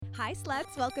Hi,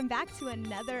 sluts. Welcome back to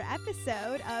another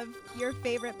episode of your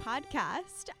favorite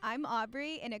podcast. I'm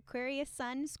Aubrey, an Aquarius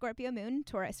Sun, Scorpio Moon,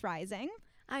 Taurus Rising.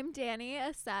 I'm Danny,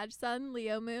 a Sag Sun,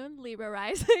 Leo Moon, Libra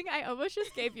Rising. I almost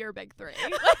just gave your big three.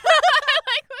 I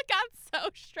got so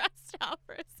stressed out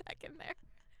for a second there.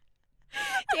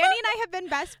 Danny and I have been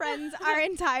best friends our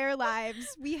entire lives.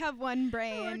 We have one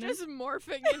brain. We're just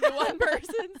morphing into one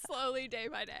person slowly day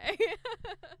by day.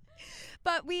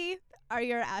 But we are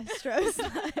your Astro sluts.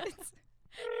 Thank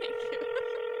you.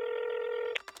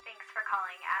 Thanks for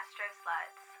calling Astro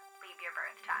Sluts. Leave your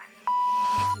birth time.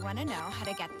 If you want to know how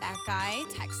to get that guy,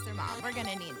 text their mom. We're going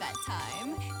to need that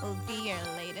time. We'll be your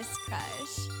latest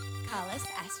crush. Call us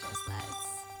Astro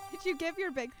Sluts. Did you give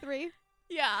your big three?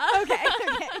 Yeah. Okay.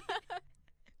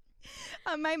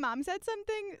 My mom said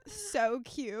something so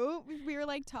cute. We were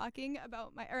like talking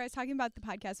about I was talking about the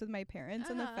podcast with my parents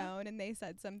on the phone, and they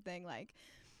said something like,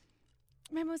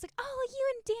 my mom was like, "Oh,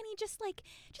 you and Danny just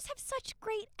have such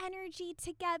great energy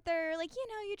together. Like, you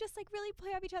know, you just like really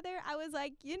play off each other." I was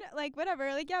like, you know, like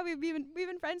whatever. Like, yeah, we've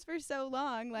been friends for so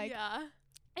long. Like, yeah.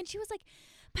 And she was like,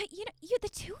 "But you know, the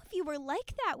two of you were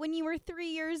like that when you were 3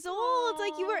 years old.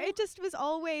 Like it just was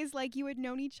always like you had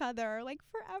known each other like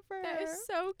forever." That is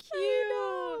so cute.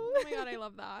 Oh my God, I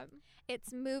love that.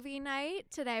 It's movie night.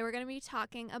 Today we're going to be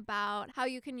talking about how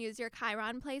you can use your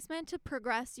Chiron placement to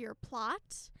progress your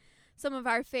plot. Some of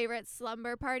our favorite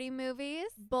slumber party movies,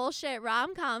 bullshit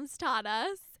rom-coms taught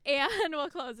us, and we'll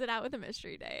close it out with a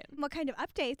mystery date. What kind of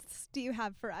updates do you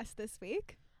have for us this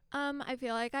week? I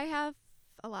feel like I have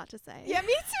a lot to say. Yeah,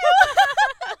 me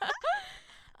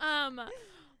too.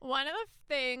 One of the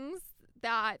things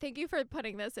that, thank you for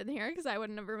putting this in here because I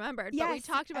wouldn't have remembered, but we Yes.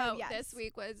 talked about Yes. this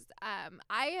week was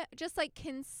I just like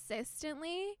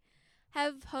consistently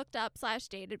have hooked up /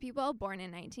 dated people born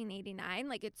in 1989.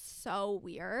 Like, it's so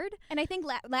weird. And I think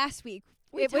last week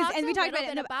We it was, talked and we a talked little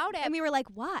about bit about it. and we were like,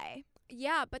 why?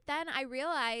 Yeah, but then I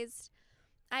realized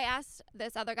I asked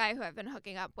this other guy who I've been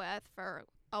hooking up with for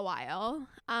a while.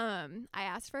 I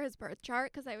asked for his birth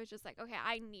chart because I was just like, okay,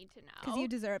 I need to know. Because you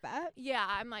deserve it. Yeah,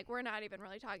 I'm like, we're not even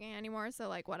really talking anymore, so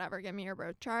like whatever, give me your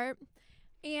birth chart.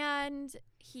 And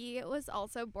he was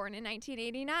also born in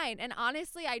 1989, and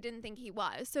honestly, I didn't think he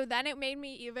was. So then it made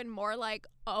me even more like,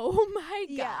 oh my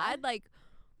Yeah. God, like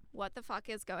what the fuck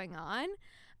is going on?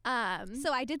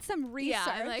 So I did some research.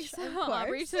 Yeah, like so of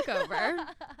Aubrey course. took over.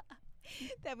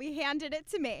 That we handed it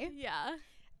to me. Yeah.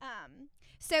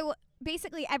 So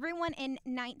basically, everyone in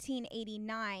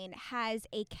 1989 has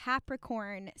a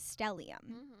Capricorn stellium.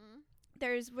 Mm-hmm.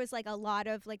 There was like a lot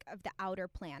of the outer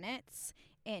planets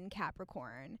in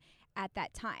Capricorn at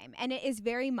that time, and it is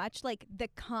very much like the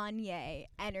Kanye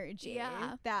energy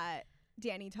Yeah. that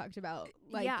Danny talked about.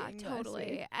 Yeah, liking last totally.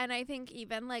 week. And I think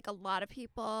even like a lot of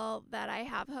people that I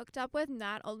have hooked up with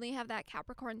not only have that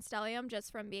Capricorn stellium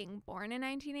just from being born in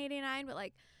 1989, but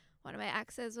like one of my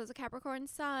exes was a Capricorn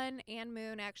sun and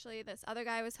moon. Actually, this other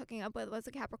guy I was hooking up with was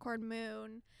a Capricorn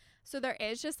moon. So there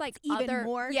is just like Even other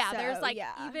more yeah, so, there's like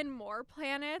yeah. even more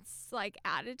planets like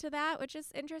added to that, which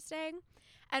is interesting.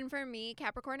 And for me,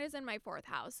 Capricorn is in my 4th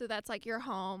house. So that's like your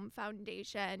home,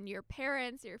 foundation, your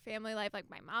parents, your family life. Like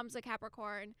my mom's a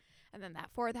Capricorn. And then that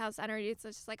 4th house energy, it's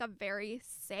just like a very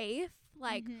safe,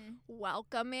 like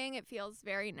welcoming. It feels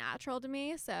very natural to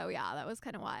me. So yeah, that was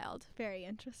kind of wild. Very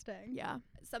interesting. Yeah.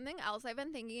 Something else I've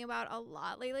been thinking about a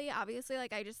lot lately, obviously,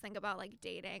 like I just think about like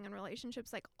dating and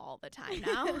relationships like all the time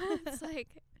now. It's like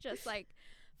just like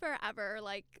forever,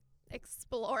 like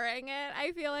exploring it,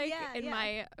 I feel like, in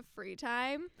my free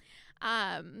time.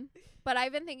 But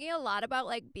I've been thinking a lot about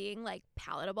like being like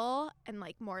palatable and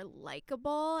like more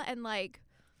likable and like,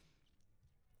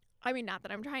 I mean, not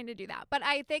that I'm trying to do that, but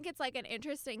I think it's like an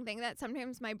interesting thing that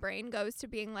sometimes my brain goes to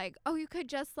being like, oh, you could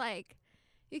just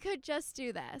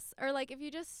do this. Or like, if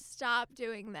you just stop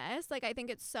doing this, like, I think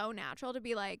it's so natural to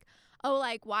be like, oh,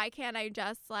 like, why can't I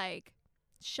just like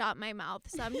shut my mouth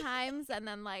sometimes? And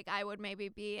then like, I would maybe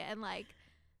be and like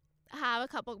have a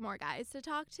couple more guys to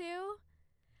talk to.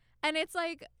 And it's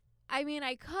like, I mean,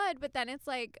 I could, but then it's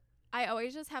like, I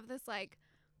always just have this like,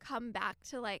 come back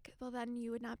to like, well, then you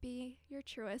would not be your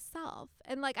truest self.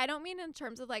 And like, I don't mean in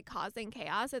terms of like causing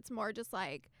chaos. It's more just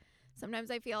like, sometimes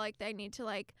I feel like I need to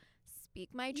like speak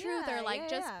my truth or like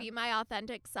just be my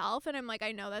authentic self. And I'm like,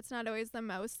 I know that's not always the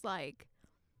most like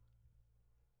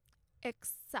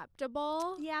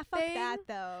acceptable. Yeah, fuck thing. that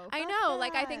though. I Fuck know,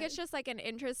 like, I think that. it's just like an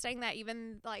interesting that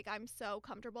even like I'm so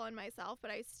comfortable in myself, but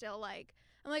I still like,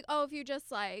 I'm like, oh, if you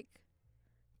just like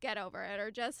get over it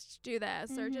or just do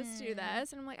this or just do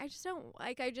this. And I'm like, I just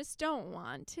don't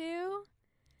want to.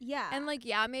 Yeah. And like,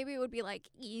 yeah, maybe it would be like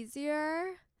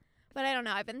easier, But I don't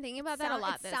know. I've been thinking about that a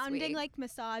lot It's this sounding week. like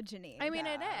misogyny. I mean,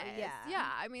 though. it is. Yeah. Yeah.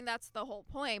 I mean, that's the whole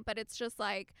point. But it's just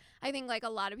like, I think like a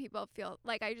lot of people feel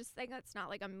like, I just think that's not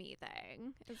like a me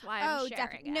thing is why I'm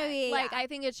sharing it. No, yeah, like, yeah. I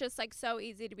think it's just like so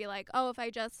easy to be like, oh, if I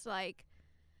just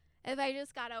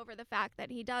got over the fact that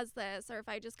he does this, or if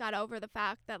I just got over the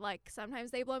fact that like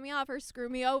sometimes they blow me off or screw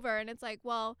me over, and it's like,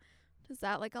 well, does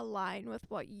that like align with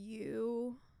what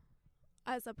you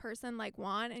as a person like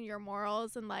want and your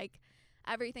morals and like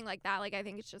everything like that? Like, I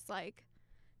think it's just like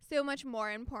so much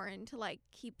more important to like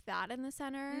keep that in the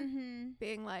center,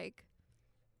 being like,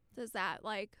 does that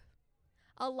like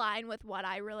align with what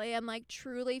I really am like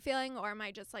truly feeling, or am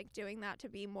I just like doing that to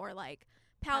be more like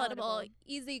palatable,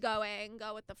 easygoing,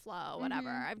 go with the flow, whatever.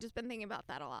 I've just been thinking about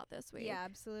that a lot this week. Yeah,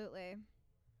 absolutely.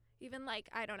 Even like,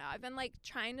 I don't know, I've been like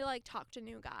trying to like talk to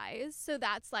new guys, so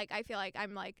that's like, I feel like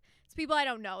I'm like, it's people I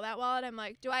don't know that well, and I'm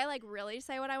like, do I like really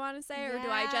say what I want to say, or do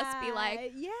I just be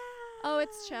like, oh,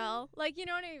 it's chill, like, you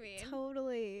know what I mean?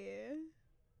 Totally.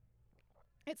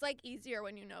 It's like easier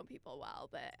when you know people well,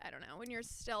 but I don't know, when you're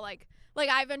still like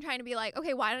I've been trying to be like,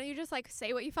 okay, why don't you just like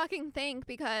say what you fucking think,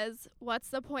 because what's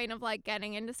the point of like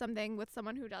getting into something with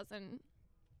someone who doesn't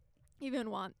even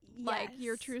want like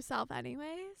your true self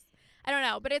anyways? I don't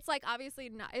know, but it's like obviously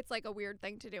not, it's like a weird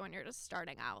thing to do when you're just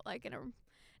starting out, like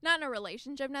not in a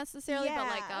relationship necessarily, but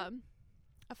like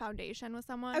a foundation with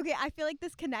someone. Okay, I feel like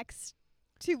this connects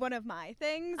to one of my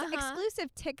things.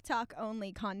 Exclusive TikTok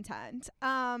only content.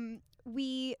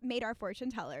 We made our fortune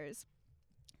tellers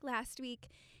last week,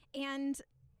 and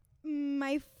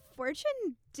my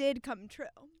fortune did come true.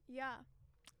 Yeah.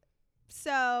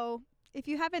 So if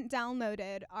you haven't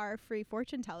downloaded our free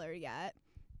fortune teller yet,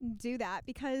 do that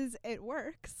because it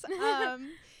works.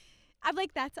 I'm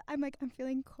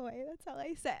feeling coy. That's all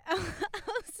I say. I'll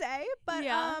say. But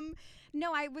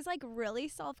no, I was like really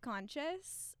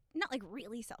self-conscious. Not like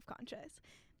really self-conscious.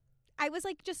 I was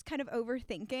like just kind of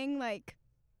overthinking like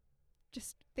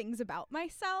just things about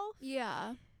myself.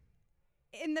 Yeah.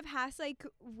 In the past like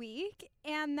week,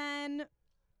 and then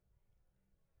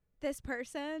this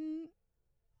person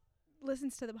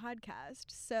listens to the podcast,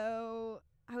 so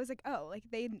I was like, oh, like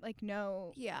they like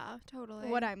know totally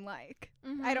what I'm like.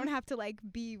 I don't have to like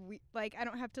be I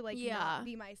don't have to like not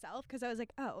be myself, because I was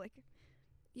like, oh, like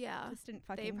this didn't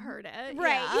fucking they've heard it,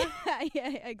 right?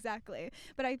 Yeah, exactly.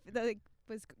 But I like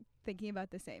was thinking about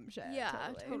the same shit.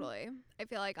 Yeah, totally. I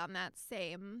feel like on that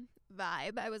same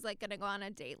vibe, I was like gonna go on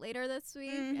a date later this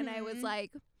week, and I was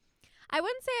like, I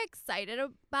wouldn't say excited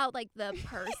about like the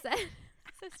person.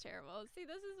 This is terrible. See,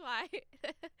 this is why this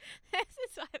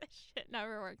shit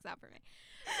never works out for me.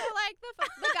 So like the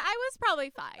guy was probably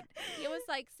fine. He was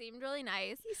like seemed really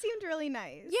nice. He seemed really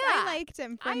nice. Yeah, I liked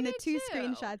him from the two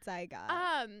screenshots I got.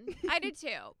 I did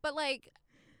too. But like,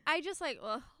 I just like,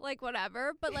 ugh, like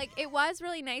whatever. But like, it was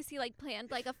really nice. He like planned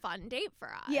like a fun date for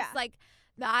us. Yeah. Like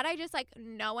that, I just like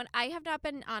I have not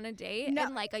been on a date in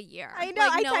like a year. I know.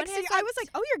 Like, I texted you. I was like,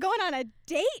 oh, you're going on a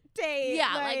date.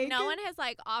 Yeah. Like no one has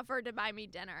like offered to buy me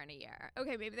dinner in a year.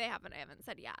 Okay, maybe they haven't. I haven't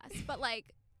said yes. But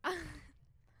like. Oh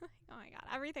my god,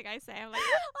 everything I say, I'm like,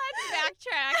 let's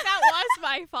backtrack. That was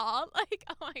my fault. Like,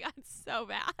 oh my god, so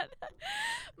bad.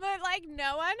 But like,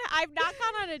 I've not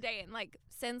gone on a date in like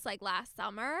since like last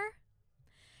summer,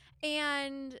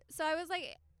 and so I was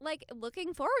like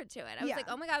looking forward to it. I was like,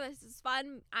 oh my god, this is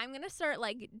fun. I'm gonna start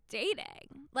like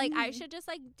dating. Like, I should just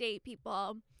like date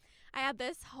people. I had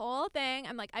this whole thing.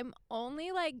 I'm like, I'm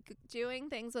only like doing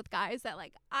things with guys that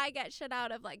like I get shit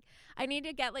out of. Like, I need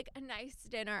to get like a nice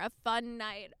dinner, a fun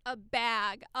night, a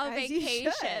bag, a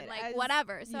vacation, like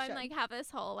whatever. So I'm like have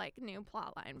this whole like new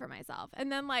plot line for myself.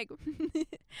 And then like,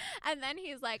 and then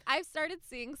he's like, I've started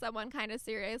seeing someone kind of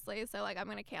seriously. So like, I'm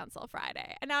going to cancel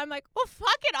Friday. And now I'm like, well,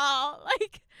 fuck it all.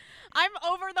 Like, I'm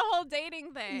over the whole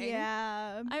dating thing.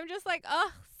 Yeah. I'm just like,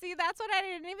 oh, see, that's what I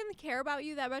didn't even care about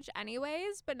you that much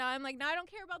anyways. But now I'm like, now I don't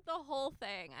care about the whole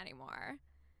thing anymore.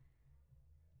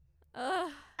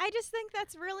 Ugh. I just think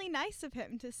that's really nice of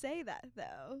him to say that,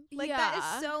 though. Like, that is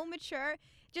so mature.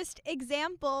 Just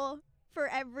example for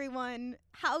everyone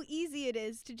how easy it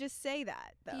is to just say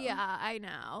that, though. Yeah, I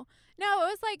know. No, it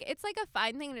was like, it's like a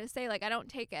fine thing to say. Like, I don't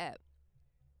take it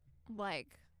like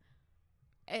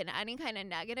in any kind of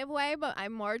negative way, but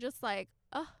I'm more just like,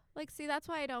 oh, like, see, that's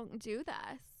why I don't do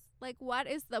this. Like, what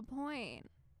is the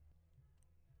point?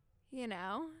 You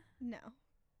know? No.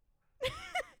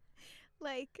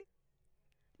 Like,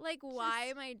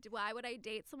 why would I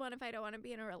date someone if I don't want to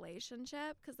be in a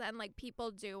relationship? Because then, like, people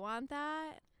do want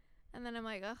that. And then I'm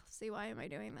like, oh, see, why am I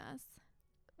doing this?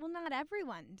 well, not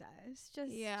everyone does.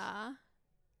 Just Yeah.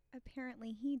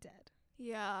 apparently he did.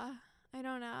 Yeah. I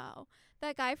don't know.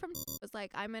 That guy from was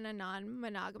like, I'm in a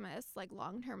non-monogamous, like,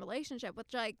 long-term relationship,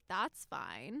 which, like, that's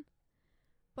fine.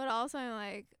 But also, I'm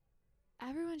like,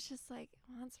 everyone's just, like,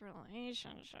 wants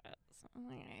relationships. I'm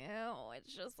like, ew,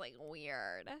 it's just, like,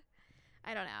 weird.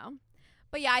 I don't know.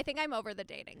 But, yeah, I think I'm over the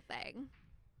dating thing.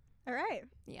 All right.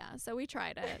 Yeah, so we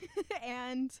tried it.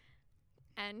 And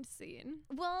End scene.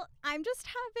 well, I'm just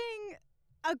having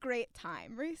a great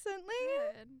time recently.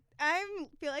 Good. I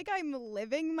feel like I'm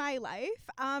living my life.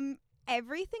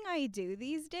 Everything I do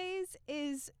these days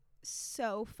is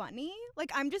so funny.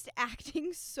 Like, I'm just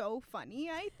acting so funny,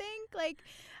 I think. Like,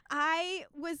 I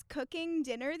was cooking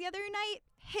dinner the other night,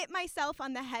 hit myself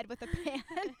on the head with a pan.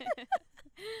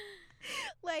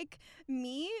 Like,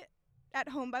 me at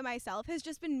home by myself has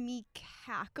just been me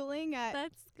cackling at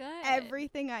That's good.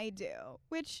 everything I do,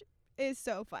 which is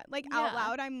so fun. Like, out Yeah.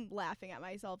 loud, I'm laughing at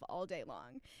myself all day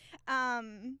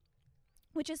long,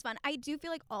 which is fun. I do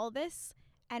feel like all this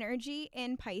energy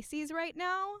in Pisces right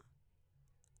now,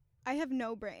 I have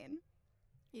no brain.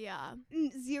 Yeah.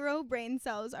 0 brain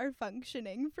cells are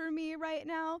functioning for me right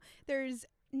now. There's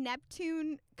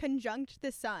Neptune conjunct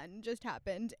the sun just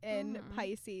happened in Mhm.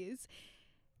 Pisces.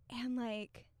 And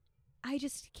like, I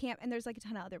just can't, and there's like a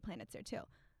ton of other planets there too.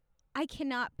 I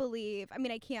cannot believe, I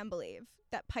mean, I can believe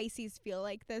that Pisces feel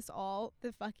like this all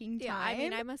the fucking time. Yeah, I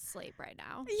mean, I'm asleep right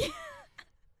now. Yeah.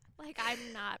 Like, I'm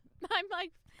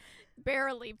like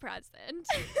barely present.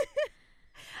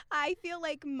 I feel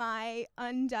like my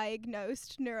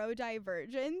undiagnosed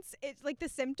neurodivergence, it's like the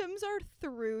symptoms are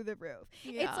through the roof.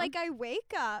 It's like I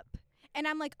wake up and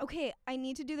I'm like, okay, I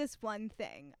need to do this one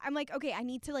thing. I'm like, okay, I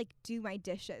need to like do my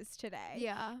dishes today.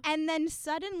 yeah. And then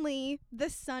suddenly the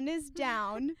sun is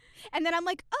down. And then I'm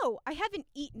like, oh, I haven't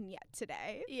eaten yet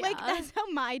today. Like, Yeah. that's how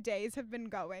my days have been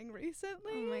going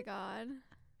recently. Oh my God.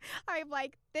 I'm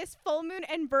like, this full moon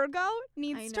in Virgo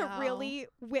needs I to know. really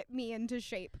whip me into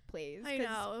shape, please. I 'cause-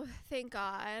 know. Thank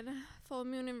God. Full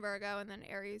moon in Virgo and then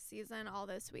Aries season all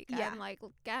this weekend. Yeah. Like,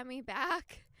 get me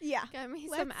back. Yeah. Get me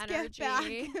Let's some energy.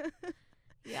 get back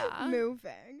Yeah.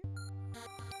 moving.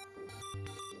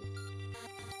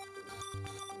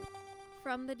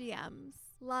 From the DMs.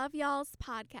 Love y'all's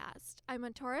podcast. I'm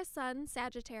a Taurus sun,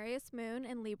 Sagittarius moon,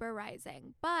 and Libra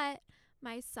rising. But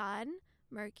my sun,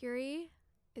 Mercury,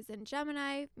 is in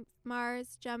Gemini,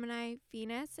 Mars, Gemini,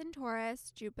 Venus in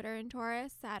Taurus, Jupiter in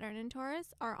Taurus, Saturn in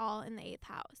Taurus are all in the 8th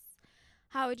house.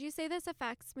 How would you say this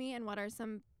affects me, and what are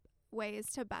some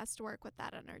ways to best work with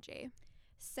that energy?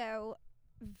 So,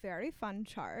 very fun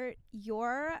chart.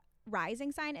 Your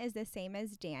rising sign is the same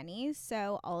as Danny's,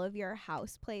 so all of your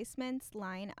house placements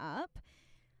line up.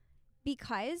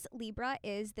 Because Libra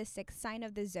is the 6th sign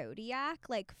of the zodiac,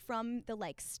 like from the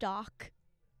like stock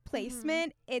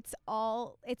placement, it's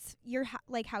your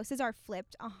like houses are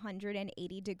flipped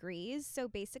 180 degrees. So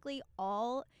basically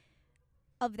all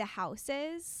of the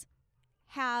houses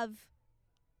have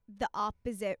the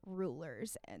opposite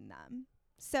rulers in them.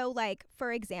 So like,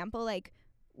 for example, like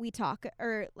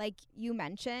like you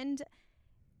mentioned,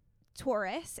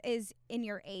 Taurus is in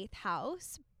your 8th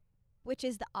house, which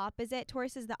is the opposite.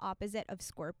 Taurus is the opposite of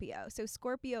Scorpio. So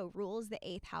Scorpio rules the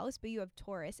 8th house, but you have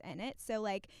Taurus in it. So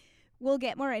like, we'll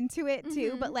get more into it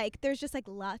too, but like there's just like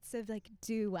lots of like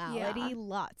duality,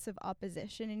 lots of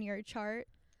opposition in your chart,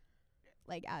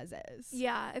 like as is.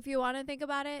 Yeah, if you want to think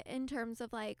about it in terms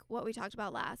of like what we talked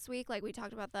about last week, like we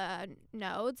talked about the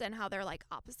nodes and how they're like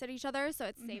opposite each other. So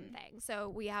it's the same thing. So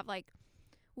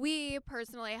we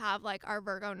personally have like our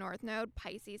Virgo North node,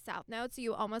 Pisces South node. So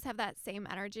you almost have that same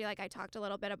energy. Like I talked a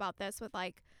little bit about this with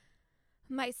like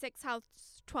my 6th house,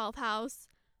 12th house,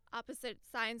 opposite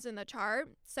signs in the chart.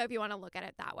 So if you want to look at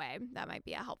it that way, that might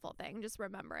be a helpful thing. Just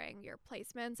remembering your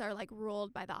placements are like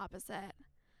ruled by the opposite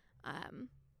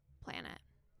planet.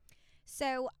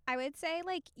 So I would say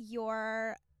like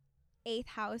your 8th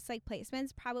house like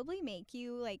placements probably make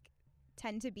you like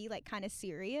tend to be like kind of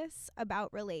serious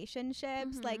about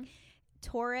relationships. Like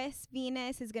Taurus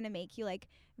Venus is going to make you like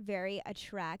very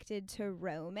attracted to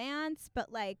romance,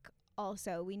 but like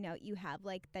also we know you have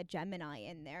like the Gemini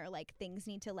in there, like things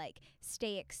need to like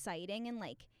stay exciting and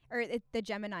like, or the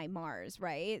Gemini Mars,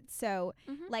 right? So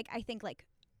like I think like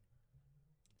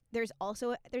there's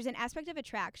an aspect of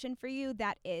attraction for you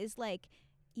that is like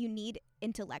you need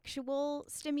intellectual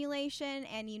stimulation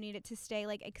and you need it to stay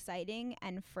like exciting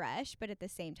and fresh, but at the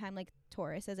same time like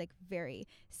Taurus is like very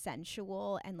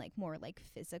sensual and like more like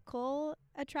physical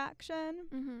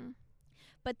attraction.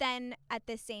 But then at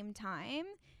the same time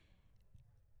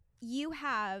you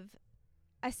have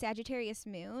a Sagittarius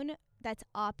moon that's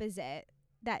opposite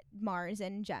that Mars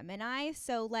and Gemini,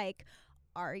 so like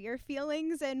are your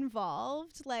feelings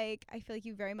involved? Like, I feel like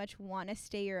you very much want to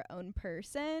stay your own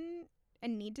person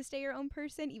and need to stay your own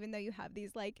person, even though you have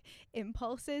these like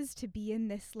impulses to be in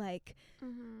this like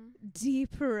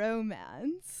deep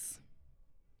romance.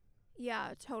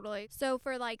 Yeah, totally. So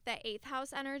for like the 8th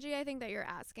house energy, I think that you're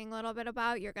asking a little bit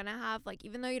about, you're going to have like,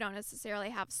 even though you don't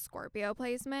necessarily have Scorpio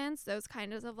placements, those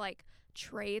kinds of like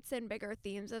traits and bigger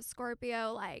themes of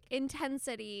Scorpio, like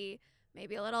intensity,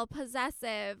 maybe a little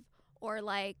possessive, or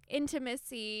like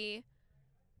intimacy,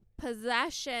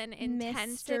 possession,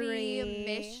 intensity,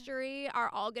 mystery are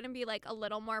all going to be like a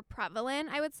little more prevalent,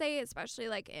 I would say, especially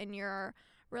like in your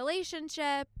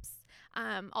relationships.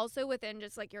 Also within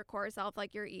just like your core self,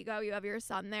 like your ego, you have your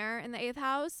sun there in the 8th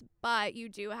house, but you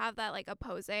do have that like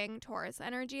opposing Taurus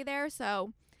energy there.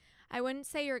 So I wouldn't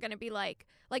say you're going to be like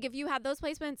if you had those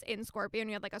placements in Scorpio and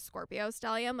you had like a Scorpio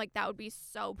stellium, like that would be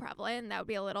so prevalent and that would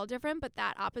be a little different. But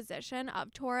that opposition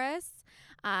of Taurus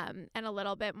and a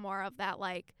little bit more of that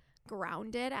like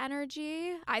grounded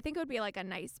energy, I think it would be like a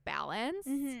nice balance.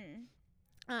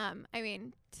 I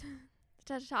mean,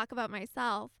 to talk about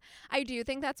myself, I do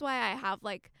think that's why I have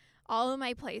like all of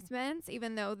my placements,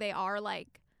 even though they are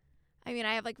like, I mean,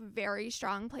 I have like very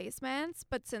strong placements,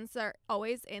 but since they're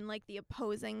always in like the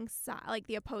opposing like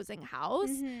the opposing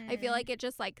house, I feel like it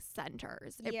just like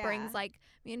centers. It brings like,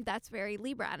 I mean, that's very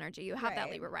Libra energy. You have that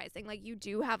Libra rising. Like you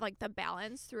do have like the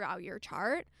balance throughout your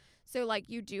chart. So like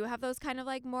you do have those kind of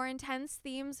like more intense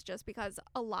themes just because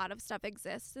a lot of stuff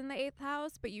exists in the 8th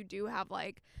house, but you do have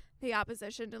like the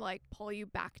opposition to like pull you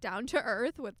back down to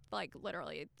earth with like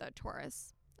literally the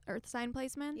Taurus earth sign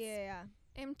placements. Yeah.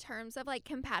 In terms of like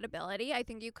compatibility, I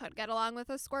think you could get along with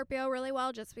a Scorpio really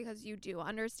well just because you do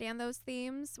understand those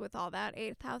themes with all that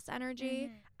 8th house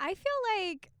energy. I feel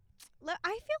like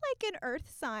an earth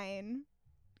sign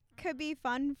could be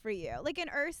fun for you. Like an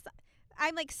earth,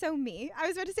 I'm like so me. I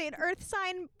was about to say an earth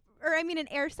sign, or I mean an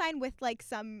air sign with like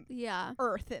some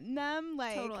earth in them.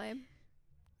 Like totally.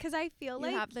 Because I feel you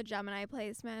like have the Gemini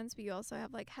placements, but you also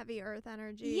have like heavy earth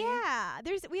energy. Yeah,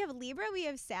 we have Libra, we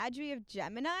have Sag, we have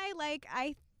Gemini. Like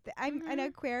I'm an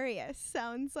Aquarius.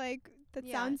 Sounds like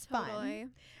sounds totally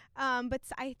fun. But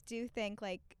I do think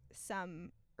like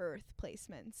some earth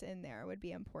placements in there would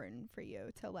be important for you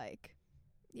to like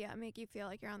make you feel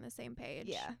like you're on the same page.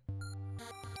 Yeah.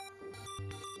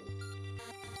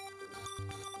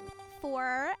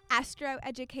 For Astro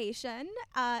Education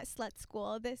Slut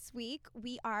School this week,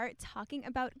 we are talking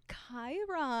about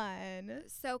Chiron.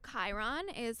 So Chiron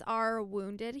is our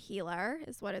wounded healer,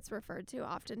 is what it's referred to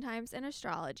oftentimes in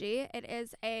astrology. It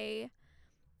is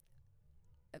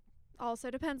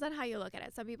also depends on how you look at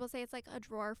it. Some people say it's like a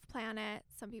dwarf planet.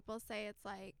 Some people say it's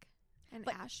like an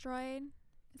asteroid.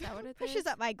 Is that what it Pushes is?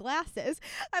 up my glasses.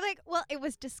 I'm like, well, it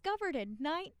was discovered in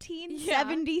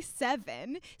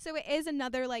 1977. So it is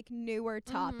another like newer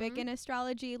topic in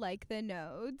astrology, like the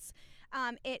nodes.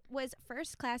 It was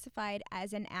first classified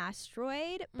as an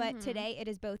asteroid, but today it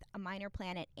is both a minor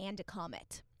planet and a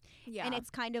comet. Yeah. And it's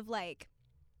kind of like,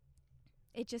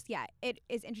 it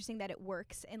is interesting that it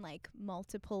works in like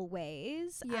multiple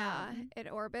ways. Yeah, it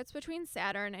orbits between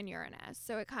Saturn and Uranus.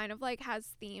 So it kind of like has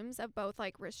themes of both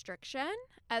like restriction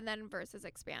and then versus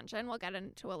expansion. We'll get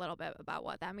into a little bit about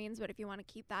what that means, but if you want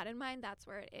to keep that in mind, that's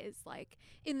where it is like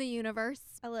in the universe.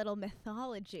 A little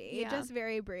mythology. Yeah. Just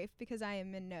very brief because I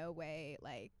am in no way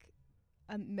like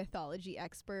a mythology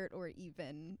expert or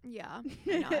even I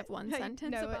know I have one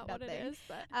sentence about what it is,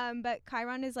 but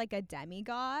Chiron is like a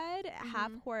demigod,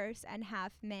 half horse and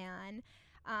half man.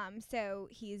 So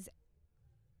he's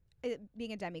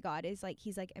being a demigod is like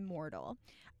he's like immortal.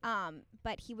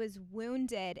 But he was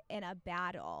wounded in a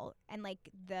battle and like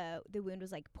the wound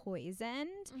was like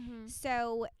poisoned.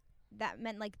 So that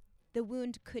meant like the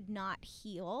wound could not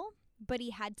heal, but he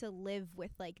had to live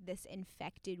with like this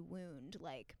infected wound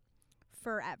like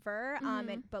forever,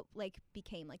 but like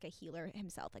became like a healer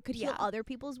himself, like could heal other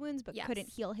people's wounds but couldn't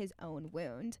heal his own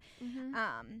wound.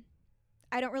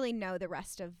 I don't really know the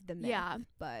rest of the myth,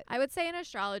 but I would say in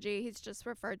astrology he's just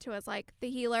referred to as like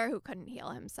the healer who couldn't heal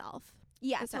himself.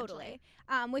 Yeah, totally.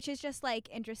 Which is just like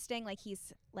interesting. Like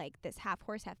he's like this half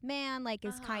horse, half man. Like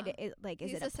is kind of like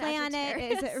is he's it a planet?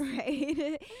 Is it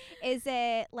right? Is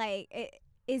it like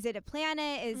is it a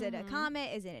planet? Is it a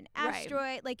comet? Is it an asteroid?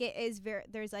 Right. Like it is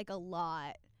there's like a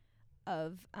lot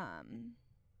of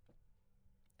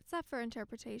it's up for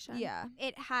interpretation. Yeah.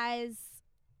 It has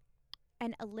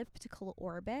an elliptical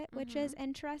orbit, which is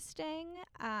interesting.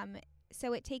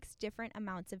 So it takes different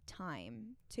amounts of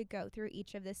time to go through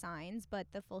each of the signs, but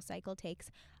the full cycle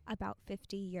takes about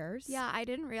 50 years. Yeah, I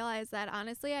didn't realize that.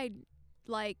 Honestly, I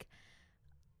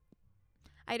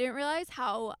didn't realize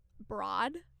how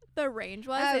broad the range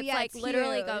was. Oh, It's yeah, like it's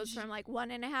literally goes huge. from like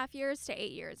 1.5 years to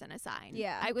 8 years in a sign.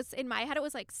 Yeah. I was in my head it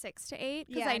was like 6 to 8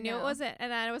 because Yeah, I knew it no. wasn't,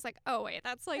 and then I was like, oh wait,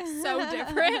 that's like so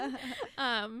different.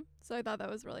 So I thought that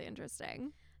was really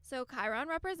interesting. So Chiron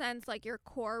represents like your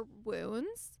core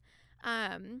wounds,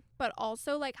 but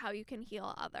also like how you can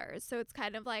heal others. So it's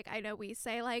kind of like, I know we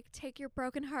say like take your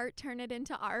broken heart, turn it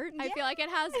into art. I feel like it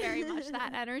has very much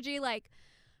that energy, like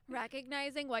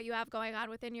recognizing what you have going on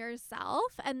within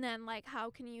yourself, and then like how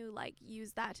can you like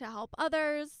use that to help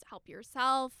others, help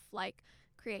yourself, like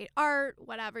create art,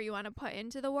 whatever you want to put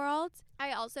into the world.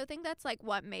 I also think that's like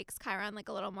what makes Chiron like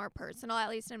a little more personal, at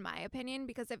least in my opinion,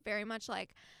 because it very much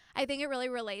like, I think it really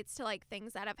relates to like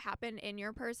things that have happened in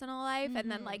your personal life,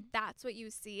 and then like that's what you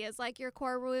see as like your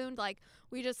core wound. Like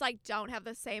we just like don't have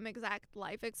the same exact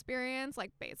life experience,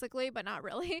 like basically, but not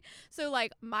really. So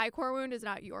like my core wound is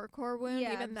not your core wound,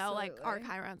 Yeah, even though like our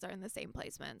absolutely. Chirons are in the same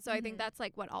placement. So I think that's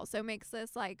like what also makes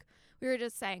this, like we were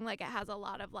just saying, like it has a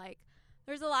lot of like,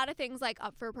 there's a lot of things like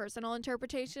up for personal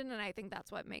interpretation, and I think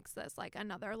that's what makes this like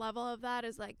another level of that,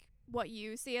 is like what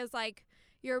you see as like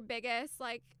your biggest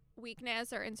like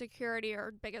weakness or insecurity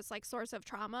or biggest like source of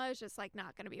trauma is just like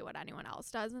not going to be what anyone else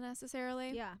does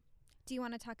necessarily. Yeah. Do you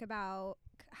want to talk about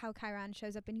how Chiron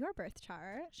shows up in your birth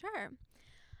chart? Sure.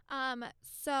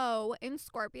 So in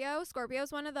Scorpio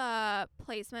is one of the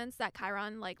placements that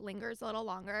Chiron like lingers a little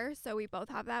longer. So we both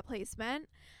have that placement.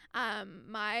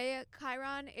 My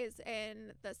Chiron is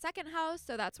in the second house,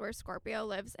 so that's where Scorpio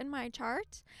lives in my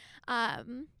chart.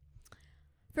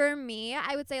 For me,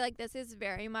 I would say like this is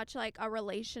very much like a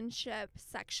relationship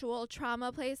sexual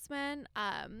trauma placement.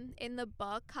 In the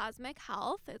book Cosmic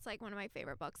Health, it's like one of my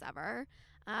favorite books ever.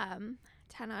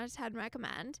 10 out of 10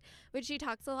 recommend. But she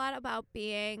talks a lot about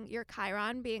being your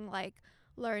Chiron, being like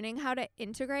learning how to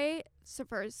integrate. So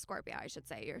for Scorpio, I should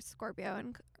say, your Scorpio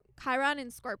and Chiron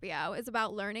in Scorpio is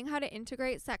about learning how to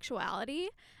integrate sexuality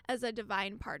as a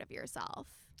divine part of yourself.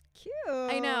 Cute.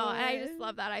 I know, and I just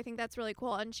love that. I think that's really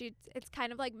cool. And it's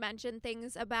kind of like mentioned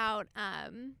things about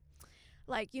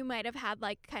like you might have had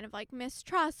like kind of like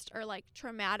mistrust or like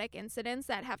traumatic incidents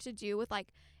that have to do with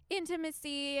like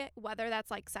intimacy, whether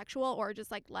that's like sexual or just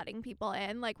like letting people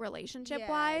in, like relationship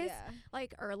wise,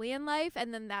 like early in life.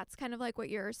 And then that's kind of like what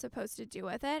you're supposed to do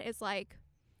with it, is like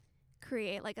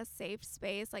create like a safe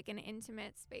space, like an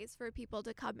intimate space for people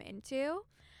to come into.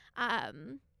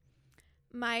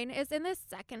 Mine is in the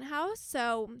second house.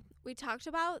 So we talked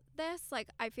about this, like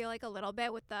I feel like a little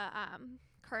bit with the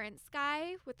current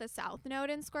sky with the south node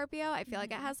in Scorpio. I feel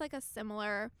like it has like a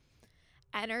similar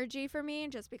energy for me,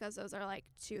 just because those are like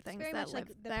two things very that much live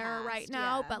like the there right past,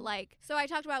 now. yeah. But like, so I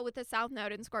talked about with the south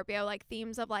node in Scorpio, like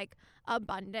themes of like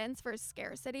abundance for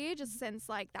scarcity, just since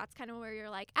like that's kind of where your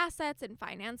like assets and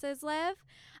finances live.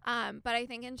 But I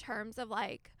think in terms of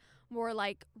like more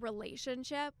like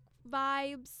relationship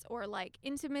vibes or like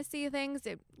intimacy things,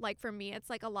 it like for me it's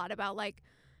like a lot about like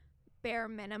bare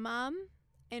minimum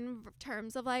in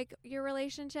terms of like your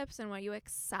relationships and what you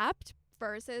accept,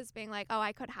 versus being like, oh,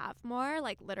 I could have more.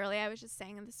 Like literally, I was just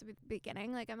saying in this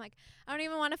beginning, like I'm like, I don't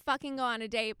even want to fucking go on a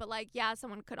date, but like, yeah,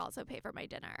 someone could also pay for my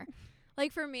dinner.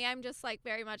 Like for me, I'm just like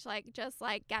very much like just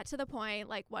like get to the point,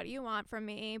 like what do you want from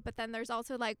me? But then there's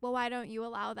also like, well, why don't you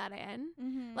allow that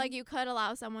in? Like you could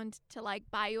allow someone to like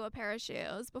buy you a pair of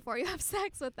shoes before you have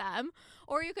sex with them,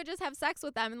 or you could just have sex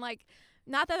with them, and like,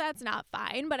 not that that's not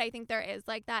fine, but I think there is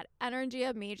like that energy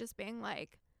of me just being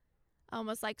like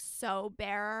almost like so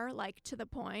bare, like to the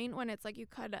point when it's like you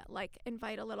could like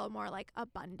invite a little more like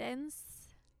abundance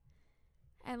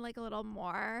and like a little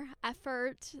more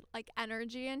effort, like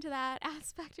energy into that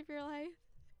aspect of your life.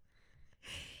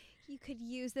 You could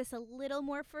use this a little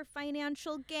more for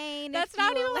financial gain. That's if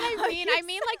not you even what I allow mean. I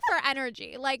mean like for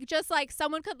energy, like just like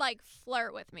someone could like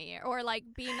flirt with me or like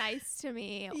be nice to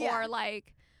me or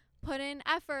like put in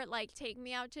effort, like take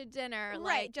me out to dinner.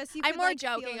 Right, Like just you I'm could, more like,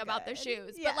 joking feel about the good.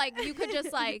 shoes, Yeah. but like you could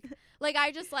just like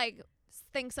I just like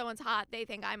think someone's hot, they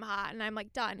think I'm hot, and I'm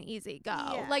like done, easy, go.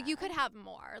 Yeah. Like you could have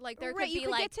more. Like there right, could you be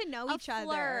could like get to know a each flirt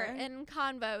other and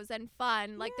convos and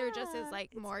fun. Like there just is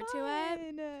like more to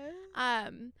it.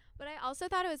 But I also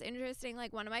thought it was interesting,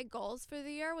 like one of my goals for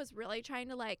the year was really trying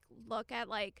to like look at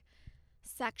like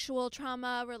sexual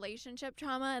trauma, relationship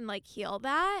trauma, and like heal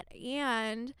that.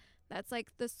 And that's like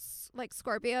this like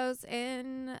Scorpios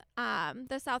in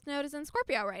the South Node is in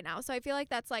Scorpio right now. So I feel like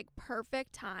that's like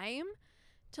perfect time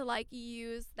to like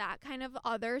use that kind of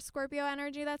other Scorpio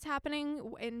energy that's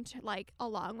happening into like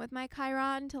along with my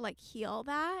Chiron to like heal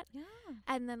that. Yeah.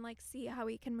 And then like see how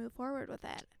we can move forward with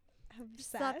it.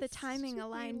 Just thought the Obsessed. timing We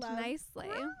aligned love nicely.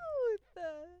 growth.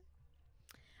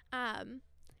 And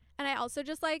I also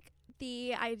just like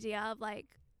the idea of like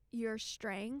your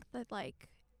strength, that like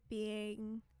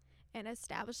being and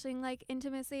establishing like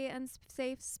intimacy and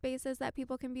safe spaces that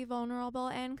people can be vulnerable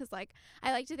in, because like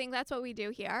I like to think that's what we do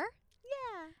here,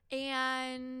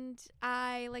 and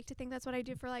I like to think that's what I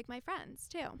do for like my friends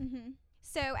too.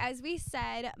 So as we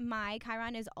said, my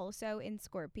Chiron is also in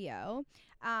Scorpio.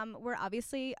 We're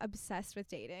obviously obsessed with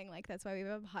dating. Like, that's why we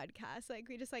have a podcast. Like,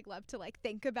 we just like love to like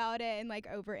think about it and like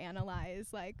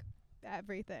overanalyze like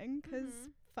everything, because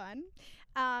fun.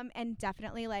 And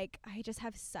definitely like I just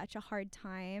have such a hard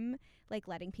time like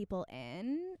letting people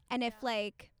in. And if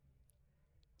like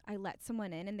I let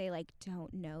someone in and they like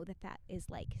don't know that that is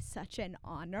like such an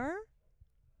honor,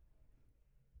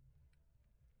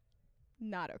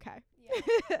 not okay.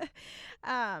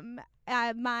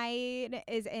 Mine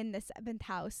is in the 7th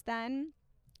house then.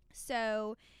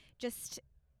 So just,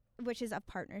 which is of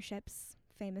partnerships,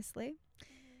 famously.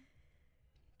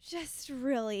 Just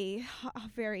really a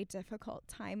very difficult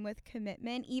time with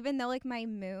commitment, even though like my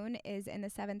moon is in the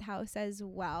 7th house as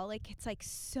well. Like, it's like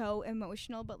so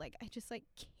emotional, but like I just like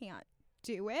can't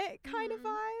do it kind of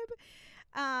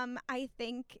vibe. I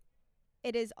think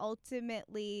it is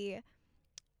ultimately,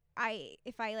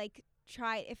 if I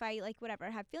whatever,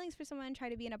 have feelings for someone, try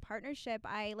to be in a partnership,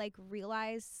 I like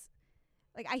realize,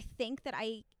 like, I think that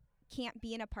I can't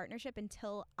be in a partnership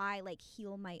until I like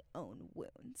heal my own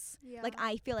wounds. Like,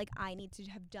 I feel like I need to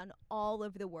have done all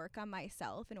of the work on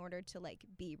myself in order to like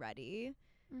be ready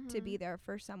to be there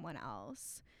for someone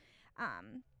else.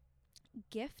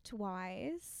 Gift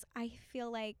wise, I feel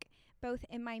like both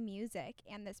in my music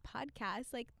and this podcast,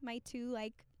 like my two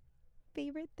like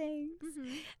favorite things,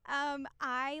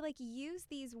 I like use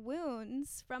these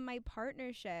wounds from my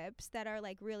partnerships that are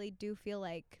like really do feel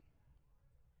like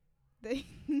the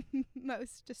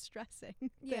most distressing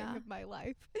thing of my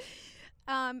life,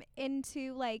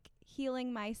 into like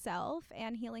healing myself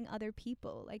and healing other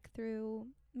people like through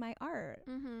my art.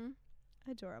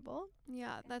 Adorable.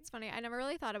 Yeah, that's funny. I never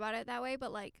really thought about it that way,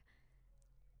 but like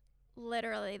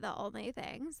literally the only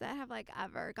things that have like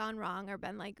ever gone wrong or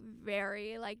been like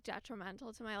very like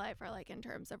detrimental to my life are like in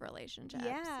terms of relationships.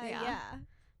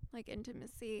 Like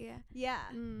intimacy.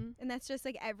 And that's just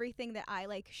like everything that I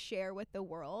like share with the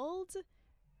world.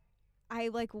 I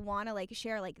like want to like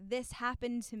share like, this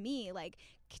happened to me, like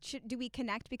do we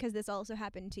connect because this also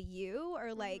happened to you,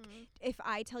 or like if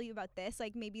I tell you about this,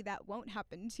 like maybe that won't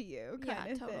happen to you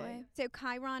kind of thing. So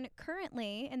Chiron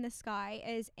currently in the sky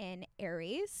is in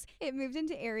Aries. It moved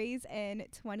into Aries in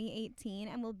 2018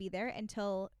 and will be there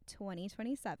until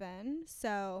 2027.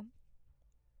 So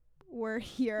we're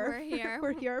here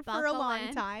for a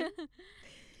long time.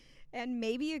 And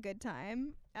maybe a good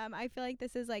time. I feel like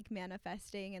this is like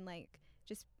manifesting, and like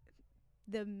just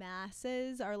the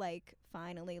masses are like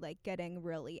finally like getting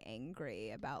really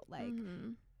angry about like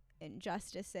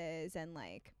injustices and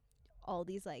like all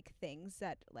these like things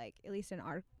that like, at least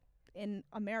in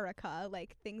America,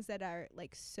 like things that are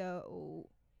like so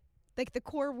like the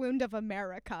core wound of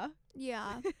America.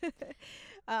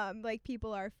 Like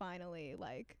people are finally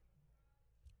like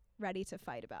ready to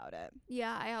fight about it.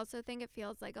 I also think it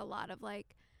feels like a lot of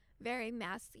like very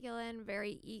masculine,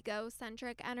 very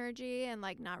egocentric energy, and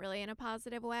like not really in a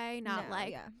positive way, not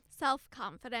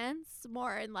self-confidence,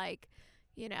 more in like,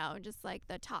 you know, just like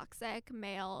the toxic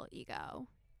male ego.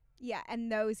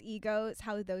 And those egos,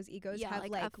 how those egos have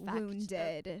like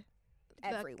wounded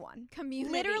everyone.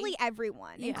 Community. Literally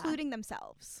everyone, including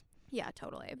themselves. Yeah,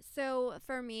 totally. So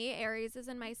for me, Aries is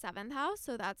in my 7th house,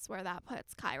 so that's where that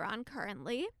puts Chiron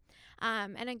currently.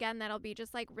 And again, that'll be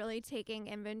just like really taking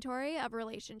inventory of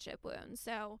relationship wounds.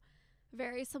 So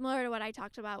very similar to what I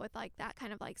talked about with like that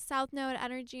kind of like South Node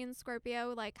energy in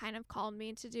Scorpio, like kind of called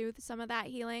me to do some of that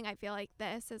healing. I feel like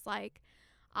this is like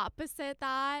opposite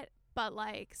that, but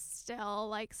like still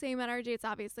like same energy. It's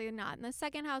obviously not in the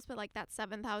 2nd house, but like that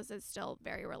 7th house is still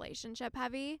very relationship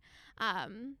heavy.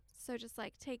 So just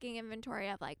like taking inventory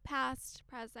of like past,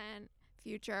 present,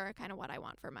 future, kind of what I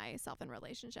want for myself in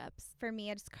relationships. For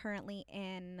me, it's currently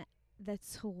in the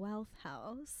 12th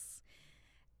house.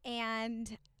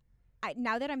 And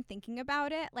now that I'm thinking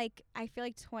about it, like I feel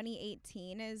like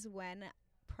 2018 is when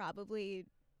probably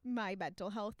my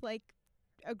mental health like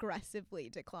aggressively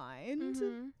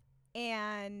declined.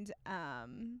 And I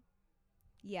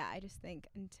just think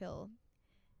until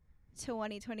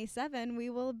 2027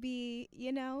 we will be,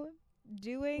 you know,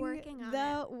 doing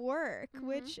the work,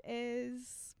 which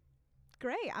is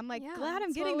great. I'm like glad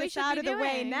I'm getting this out of the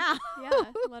way now.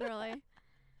 Literally.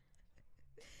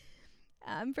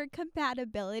 For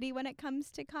compatibility when it comes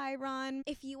to Chiron,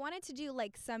 if you wanted to do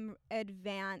like some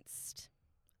advanced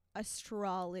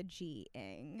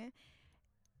astrology-ing,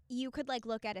 you could like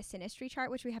look at a synastry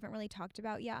chart, which we haven't really talked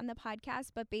about yet on the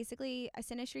podcast, but basically a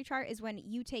synastry chart is when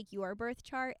you take your birth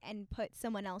chart and put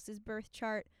someone else's birth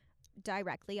chart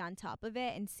directly on top of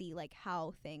it and see like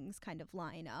how things kind of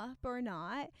line up or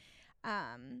not.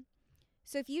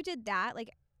 So if you did that,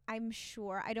 like, I'm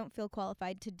sure, I don't feel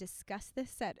qualified to discuss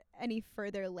this at any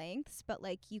further lengths, but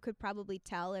like you could probably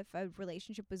tell if a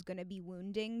relationship was going to be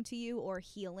wounding to you or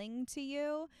healing to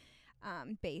you,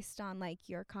 based on like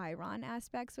your Chiron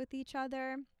aspects with each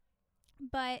other.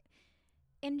 But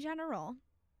in general,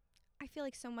 I feel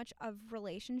like so much of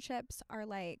relationships are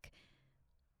like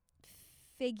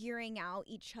figuring out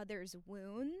each other's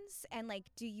wounds, and like,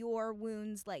 do your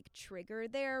wounds like trigger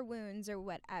their wounds or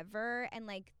whatever? And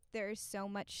like, there's so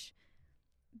much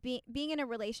being in a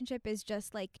relationship is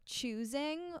just like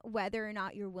choosing whether or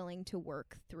not you're willing to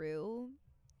work through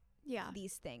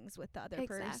these things with the other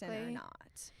person or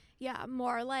not. Yeah,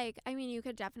 more like, I mean, you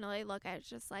could definitely look at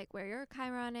just like where your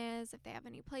Chiron is, if they have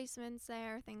any placements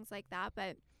there, things like that.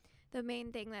 But the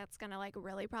main thing that's going to like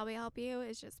really probably help you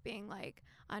is just being like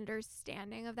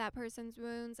understanding of that person's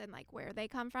wounds and like where they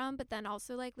come from, but then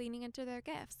also like leaning into their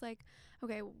gifts. Like,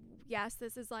 okay, yes,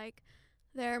 this is like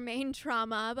their main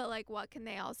trauma, but like what can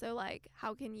they also like,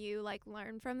 how can you like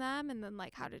learn from them, and then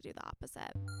like how to do the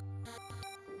opposite.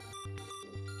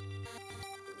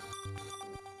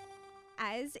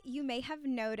 As you may have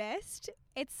noticed,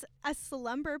 it's a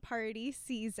slumber party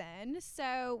season,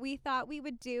 so we thought we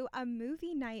would do a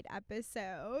movie night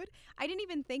episode. I didn't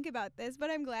even think about this, but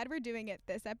I'm glad we're doing it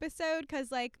this episode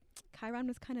because, like, Chiron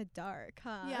was kind of dark,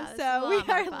 huh? Yeah, so we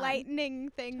are lightening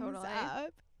things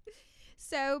up.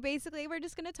 So basically, we're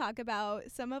just going to talk about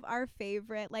some of our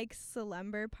favorite, like,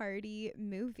 slumber party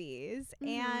movies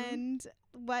and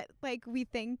what, like, we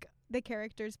think the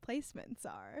characters' placements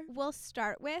are. We'll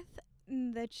start with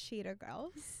the Cheetah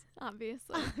Girls.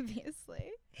 Obviously.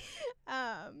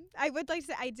 I would like to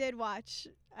say I did watch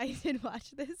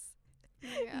this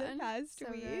the past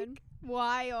week. Good.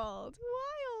 Wild.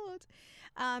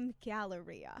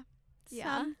 Galleria.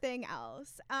 Yeah. Something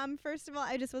else. First of all,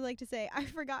 I just would like to say I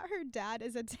forgot her dad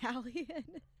is Italian.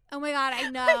 Oh my God, I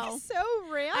know. Like, so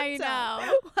random. I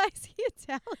know. Why is he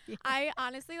Italian? I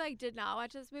honestly like did not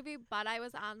watch this movie, but I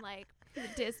was on like the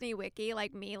Disney Wiki,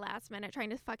 like me last minute, trying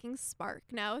to fucking spark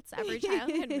notes every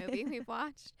childhood movie we've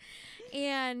watched.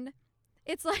 And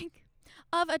it's like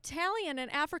of Italian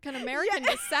and African American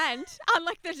descent on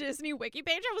like the Disney Wiki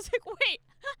page. I was like, wait,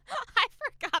 I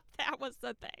forgot that was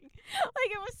the thing.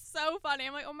 Like, it was so funny.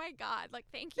 I'm like, oh my God, like,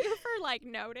 thank you for like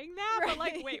noting that. Right. But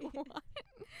like, wait, what?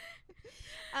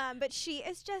 But she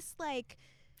is just like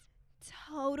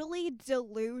totally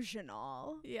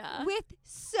delusional. Yeah. With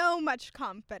so much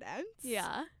confidence.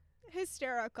 Yeah.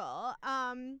 Hysterical.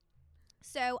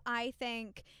 So I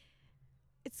think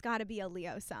it's got to be a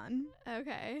Leo sun.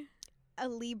 Okay. A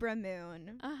Libra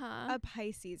moon. Uh-huh. A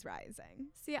Pisces rising.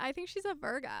 See, I think she's a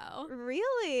Virgo.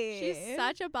 Really? She's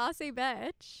such a bossy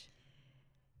bitch.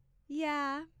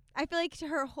 Yeah. I feel like to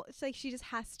her whole, it's like she just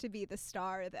has to be the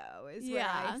star, though, is where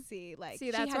I see. Like, see,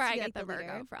 that's where I get the leader.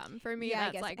 Virgo from. For me, yeah, that's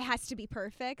I guess like, it has to be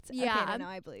perfect. Yeah. Okay, no,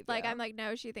 I believe like, you. I'm like,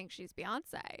 no, she thinks she's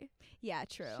Beyonce. Yeah,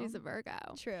 true. She's a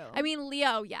Virgo. True. I mean,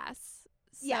 Leo, yes.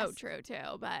 So Yes. true,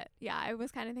 too. But yeah, I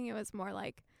was kind of thinking it was more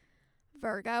like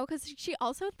Virgo, because she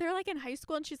also, they're like in high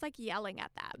school and she's like yelling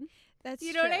at them. That's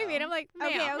You know what I mean? I'm like,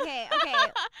 okay.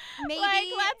 Maybe like,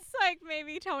 let's like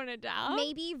maybe tone it down.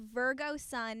 Maybe Virgo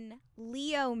sun,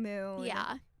 Leo moon.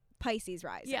 Yeah. Pisces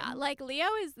rising. Yeah, like Leo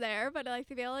is there, but I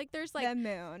feel like there's like the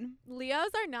moon. Leos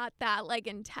are not that like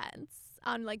intense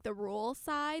on like the rule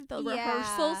side, the Yeah.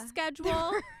 rehearsal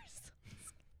schedule.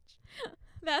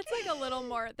 That's like a little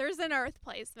more. There's an Earth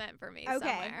placement for me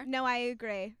somewhere. No, I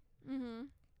agree. Mm-hmm.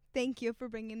 Thank you for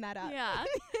bringing that up. Yeah.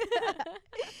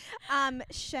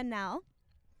 Chanel.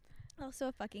 Also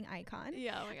a fucking icon.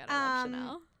 Yeah, oh my God, I love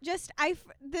Chanel. Just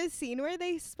the scene where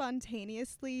they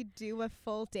spontaneously do a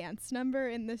full dance number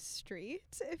in the street.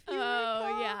 If you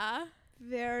recall. Yeah.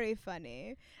 Very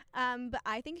funny. But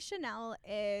I think Chanel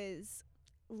is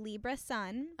Libra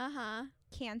sun,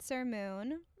 Cancer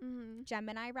moon,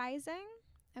 Gemini rising.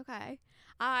 Okay.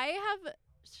 I have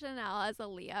Chanel as a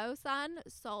Leo sun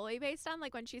solely based on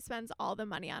like when she spends all the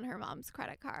money on her mom's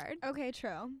credit card. Okay,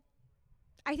 true.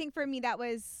 I think for me that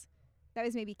was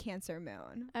maybe Cancer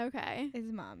moon. Okay.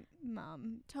 His mom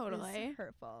Totally is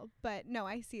hurtful. But no,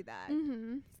 I see that.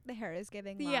 Mm-hmm. The hair is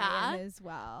giving Lion as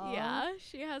well. Yeah,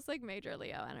 she has like major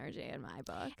Leo energy in my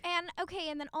book. And okay,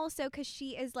 and then also because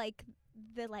she is like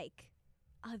the like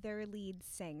other lead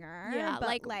singer. Yeah, but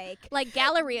like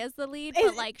Galleria's the lead,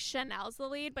 but like Chanel's the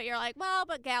lead. But you're like, well,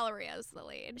 but Galleria's the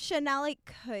lead. Chanel like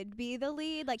could be the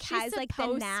lead, like She's has like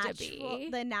supposed to be.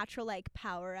 the natural like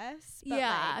power-us. But,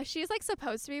 Yeah, like, she's like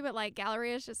supposed to be, but like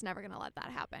Galleria's just never gonna let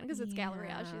that happen because it's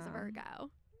Galleria. She's a Yeah. Virgo.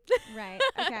 right.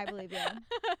 Okay, I believe you.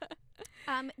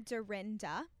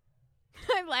 Dorinda.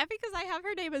 I'm laughing because I have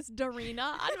her name as Dorina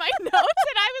on my notes,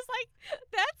 and I was like,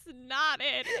 that's not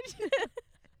it.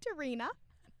 Dorina.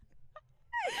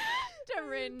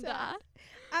 Dorinda.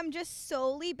 Just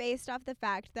solely based off the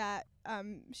fact that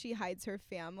she hides her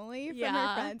family from her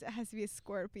Yeah. friends. It has to be a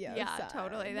Scorpio. Yeah, sun.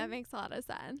 totally. That makes a lot of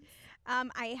sense.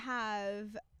 I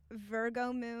have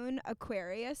Virgo moon,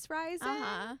 Aquarius rising.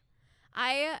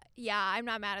 I'm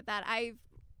not mad at that. I've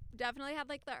definitely had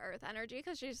like the earth energy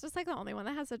because she's just like the only one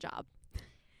that has a job.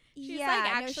 She's like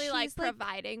actually like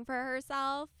providing for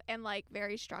herself and like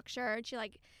very structured. She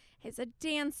like is a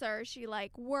dancer. She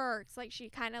like works. Like she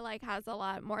kind of like has a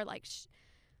lot more like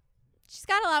she's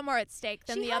got a lot more at stake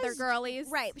than the other girlies.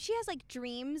 Right. She has like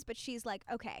dreams, but she's like,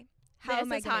 okay, how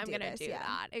am I going to do this?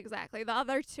 That? Exactly. The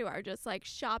other two are just like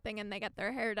shopping and they get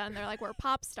their hair done. They're like, we're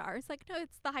pop stars. Like, no,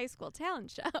 it's the high school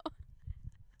talent show.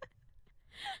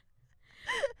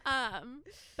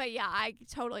 But yeah, I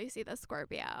totally see the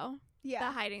Scorpio. Yeah.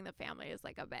 The hiding the family is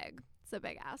like it's a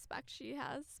big aspect she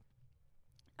has.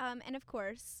 And of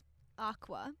course,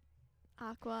 Aqua,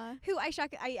 Who I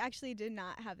actually did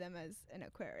not have them as an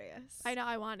Aquarius. I know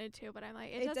I wanted to, but I'm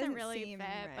like, it doesn't doesn't really seem fit.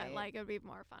 But right. like, it would be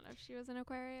more fun if she was an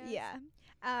Aquarius. Yeah.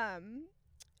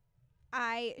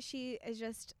 She is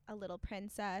just a little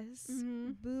princess.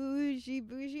 Mhm. Bougie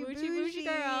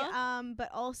girl. But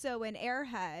also an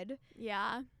airhead.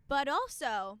 Yeah. But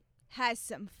also has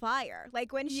some fire.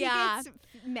 Like when she Yeah. gets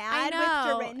mad I with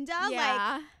know. Dorinda, like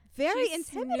Yeah. very She's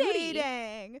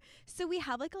intimidating. So we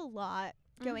have like a lot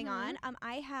going on.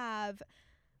 I have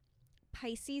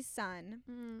Pisces sun,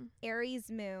 Mm. Aries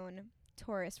moon,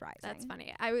 Taurus rising. That's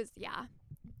funny.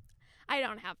 I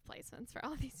don't have placements for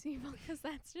all these people because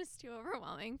that's just too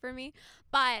overwhelming for me.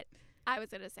 But I was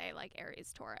going to say like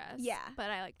Aries, Taurus. Yeah.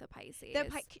 But I like the Pisces.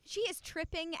 She is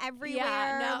tripping everywhere.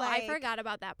 Yeah, no, like, I forgot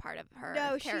about that part of her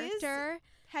No, she is character.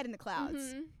 head in the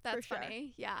clouds. Mhm. That's sure.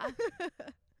 funny. Yeah.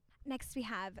 Next we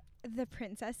have The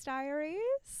Princess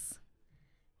Diaries.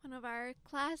 One of our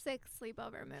classic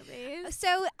sleepover movies.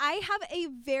 So I have a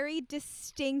very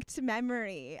distinct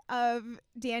memory of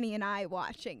Danny and I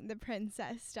watching The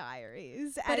Princess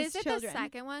Diaries But as is it children. the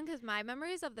second one? Because my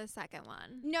memories of the second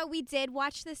one. No, we did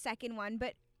watch the second one,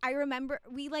 but I remember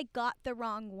we like got the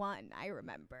wrong one. I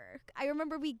remember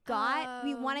we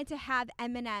wanted to have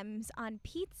M&Ms on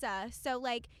pizza. So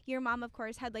like your mom of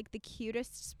course had like the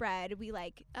cutest spread. We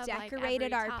like Of, like,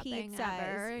 decorated every our topping pizzas,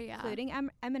 ever, yeah. including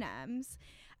M&Ms.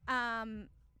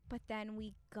 But then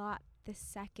we got the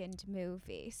second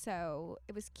movie. So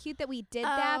it was cute that we did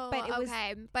that, but it was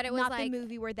but it was not like the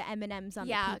movie where the M&Ms on the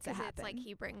yeah, pizza because happened. it's like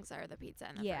he brings her the pizza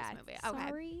in the yeah, first movie. Okay,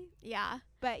 sorry. yeah,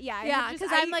 But yeah, yeah, because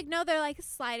I'm like, no, they're like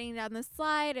sliding down the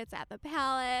slide. It's at the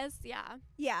palace. Yeah.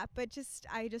 yeah, but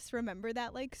I just remember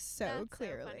that like so That's so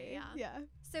clearly. funny, yeah. Yeah.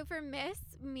 So for Miss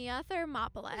Mia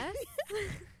Thermopolis,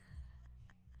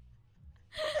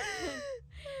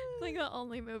 it's like the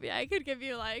only movie I could give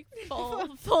you like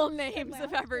full names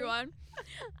of everyone.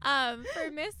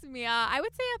 For Miss Mia, I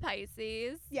would say a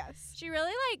Pisces. Yes. She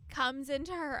really like comes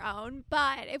into her own,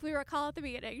 but if we recall at the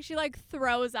beginning, she like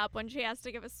throws up when she has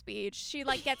to give a speech. She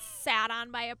like gets sat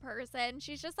on by a person.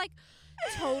 She's just like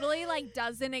totally like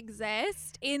doesn't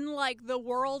exist in like the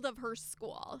world of her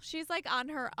school. She's like on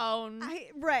her own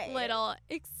little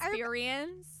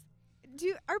experience.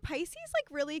 Are Pisces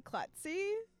like really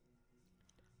klutzy?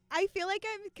 I feel like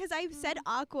because I've said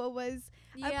Aqua was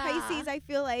a Pisces. I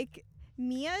feel like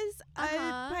Mia's a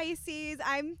Pisces.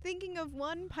 I'm thinking of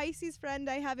one Pisces friend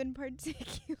I have in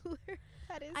particular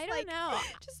that is I don't know.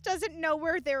 just doesn't know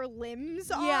where their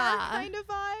limbs are kind of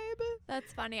vibe.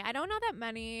 That's funny. I don't know that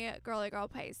many girly girl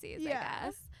Pisces, Yeah. I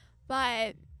guess.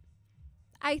 But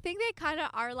I think they kind of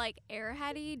are like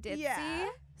airheady, ditzy. Yeah.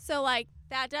 So like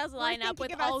that does line up with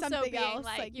thinking about also something being else,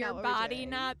 like like, your not what we're body doing.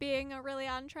 not being really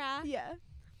on track. Yeah.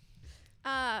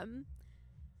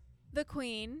 The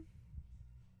queen.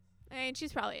 I mean,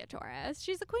 she's probably a Taurus.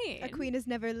 She's a queen. A queen is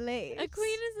never late. A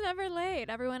queen is never late.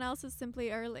 Everyone else is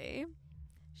simply early.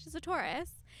 She's a Taurus.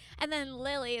 And then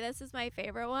Lily, this is my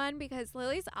favorite one because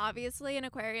Lily's obviously an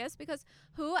Aquarius because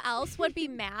who else would be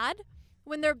mad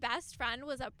when their best friend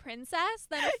was a princess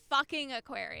than a fucking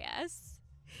Aquarius?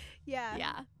 Yeah.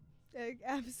 Yeah.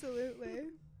 Absolutely.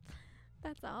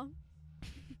 That's all.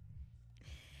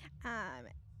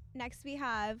 next we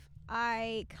have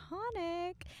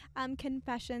iconic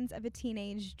Confessions of a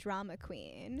Teenage Drama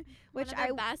Queen, which One of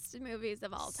the best movies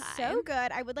of all time. so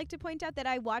good. I would like to point out that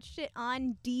I watched it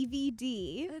on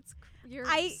DVD. You're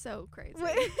so crazy.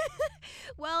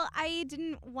 Well, I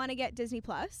didn't want to get Disney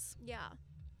Plus, Yeah.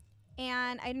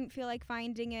 and I didn't feel like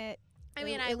finding it. I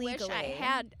mean, I wish I illegally.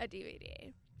 had a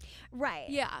DVD. Right.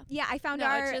 Yeah. Yeah, I found No,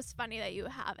 our. it's just funny that you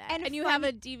have it. and And you have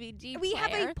a DVD we player.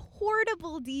 have a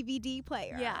portable DVD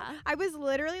player. Yeah. I was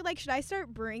literally like, should I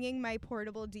start bringing my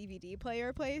portable DVD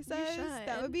player places? That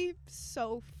should. would be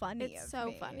so funny. It's of so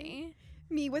me. funny.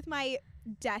 Me with my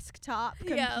desktop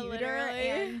Yeah, computer literally.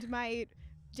 and my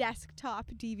desktop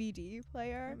DVD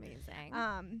player.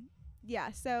 Amazing.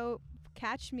 Yeah, so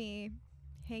catch me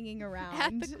hanging around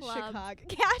At the club, Chicago.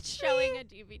 Catch Showing me. a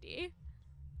DVD.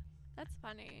 That's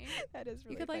funny. That is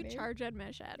really You could like funny. charge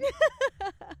admission.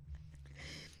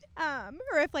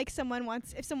 Or if like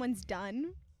if someone's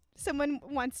done, someone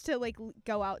wants to like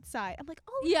go outside. I'm like,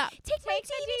 oh Yeah. take my Take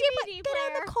the DVD, DVD get in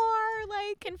player. the car.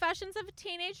 Like Confessions of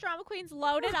Teenage Drama Queens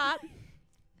loaded up.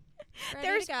 Ready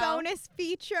there's to go. bonus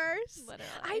features.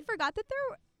 Literally. I forgot that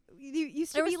there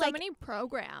used to there be were so like many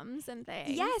programs and things.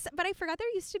 yes, but I forgot there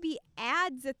used to be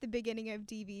ads at the beginning of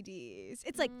DVDs.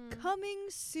 It's like coming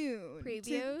soon to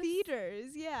Previews?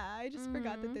 theaters. Yeah, I just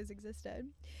forgot that Mhm. those existed.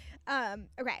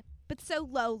 Okay, but so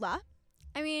Lola.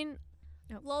 I mean,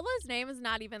 Oh. Lola's name is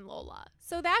not even Lola.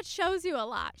 So that shows you a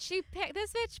lot. This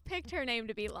bitch picked her name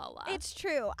to be Lola. It's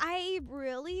true. I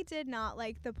really did not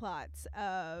like the plots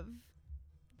of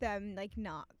them like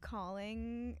not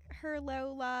calling her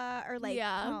Lola or like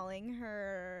Yeah. calling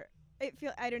her.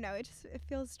 I don't know. It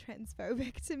feels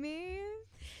transphobic to me.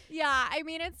 yeah, I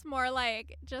mean it's more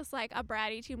like just like a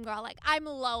bratty teen girl like I'm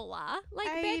Lola. Like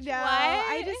I bitch, know. what?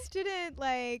 I just didn't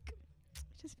like. I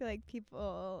just feel like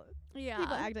people yeah.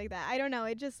 act like that. I don't know.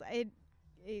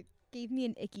 It gave me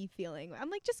an icky feeling. I'm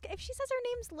like, just if she says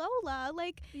her name's Lola,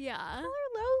 like Yeah. call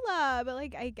her Lola. But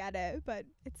like, I get it, but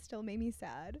it still made me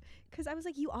sad because I was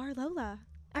like, you are Lola.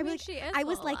 I mean, was she is I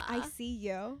was like, I Lola. see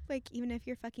you. Like, even if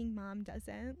your fucking mom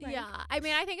doesn't. Like, Yeah, I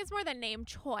mean, I think it's more the name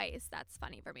choice that's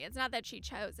funny for me. It's not that she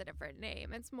chose a different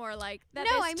name. It's more like that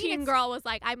No, this I mean, teen it's- girl was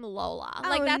like, "I'm Lola." Oh,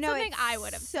 Like that's no, something it's I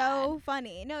would have so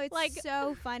funny. No, it's Like-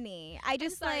 so funny. I said.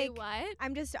 just I'm sorry, like. what?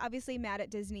 I'm just obviously mad at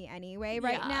Disney anyway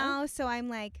right Yeah. now, so I'm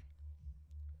like,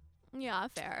 Yeah,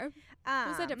 fair. It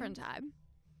was a different time.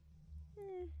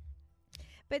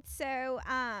 But so,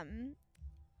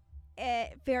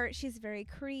 she's very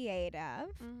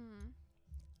creative. Mm-hmm.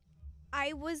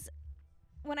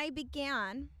 When I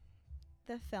began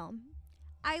the film,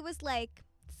 I was like,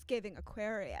 it's giving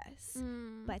Aquarius.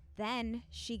 Mm. But then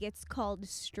she gets called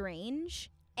strange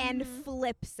and Mhm.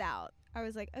 flips out. I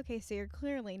was like, okay, so you're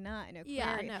clearly not an Aquarius.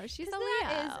 Yeah, no, she's a 'Cause Leo.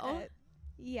 that is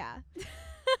yeah.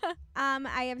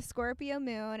 I have Scorpio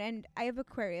moon and I have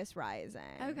Aquarius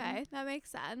rising. Okay, that makes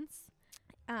sense.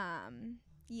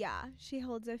 Yeah, she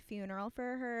holds a funeral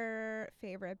for her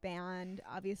favorite band,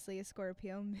 obviously a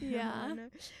Scorpio moon. Yeah.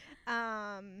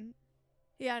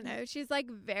 Yeah, no, she's like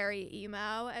very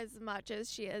emo as much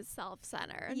as she is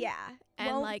self-centered. Yeah. And,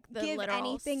 Won't like, the give literal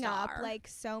anything up, star. like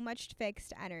so much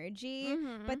fixed energy.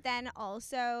 Mhm. But then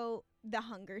also the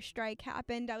hunger strike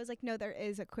happened. I was like, no, there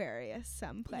is Aquarius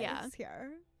someplace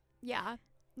here. Yeah.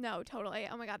 No, totally.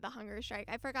 Oh my God, the hunger strike.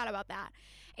 I forgot about that.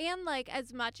 And like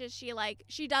as much as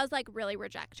she does like really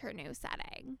reject her new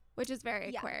setting, which is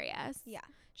very Yeah. Aquarius. Yeah.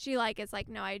 She like is like,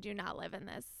 no, I do not live in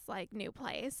this like new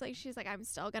place. Like she's like, I'm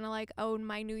still gonna like own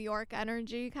my New York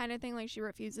energy kind of thing. Like she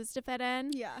refuses to fit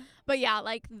in. Yeah. But yeah,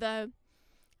 like the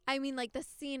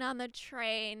scene on the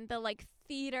train, the like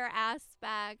theater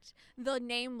aspect, the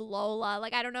name Lola.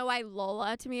 Like I don't know why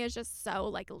Lola to me is just so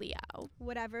like Leo.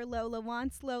 Whatever Lola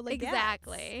wants, Lola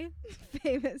Exactly. gets.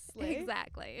 Famously.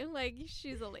 Exactly. Like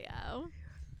she's a Leo.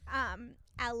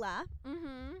 Ella,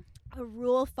 Mm-hmm. a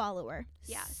rule follower.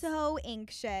 Yes. So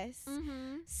anxious.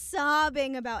 Mm-hmm.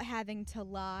 Sobbing about having to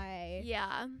lie.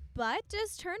 Yeah. But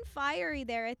just turned fiery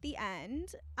there at the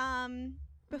end.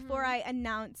 Before Mhm. I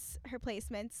announce her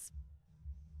placements,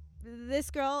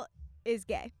 this girl is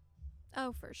gay.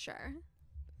 Oh, for sure.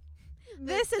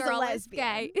 This is a girl is lesbian.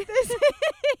 gay.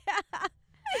 Yeah.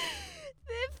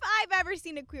 If I've ever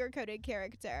seen a queer-coded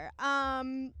character.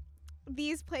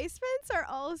 These placements are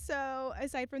also,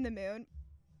 aside from the moon,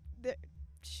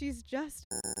 she's just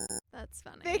That's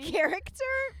funny. the character,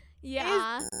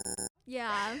 Yeah.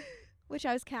 Yeah. which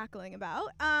I was cackling about.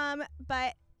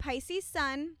 But Pisces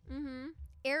sun, Mm-hmm.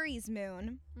 Aries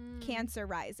moon, Cancer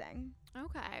rising.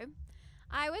 Okay.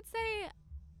 I would say,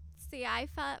 I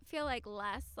feel like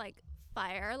less like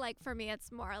fire. Like for me,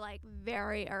 it's more like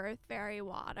very earth, very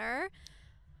water.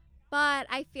 But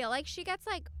I feel like she gets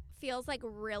like feels like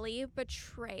really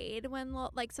betrayed when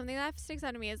like something that sticks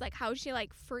out to me is like how she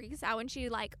like freaks out when she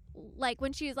like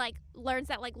when she's like learns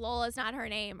that like Lola's not her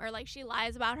name, or like she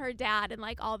lies about her dad and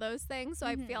like all those things. So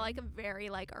I feel like a very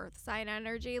like earth sign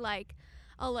energy, like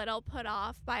a little put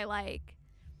off by like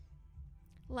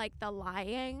the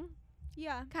lying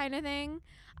kind of thing.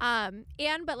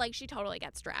 But like she totally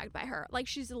gets dragged by her. Like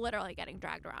she's literally getting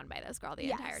dragged around by this girl the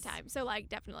entire time. So like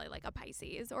definitely like a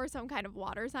Pisces or some kind of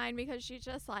water sign, because she's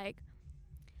just like,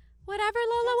 whatever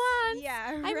Lola wants.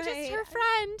 Yeah, I'm just her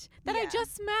friend that I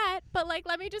just met, but like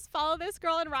let me just follow this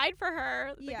girl and ride for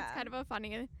her. Like, it's kind of a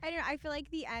funny. I don't know. I feel like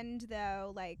the end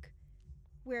though, like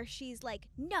where she's like,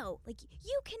 no, like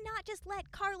you cannot just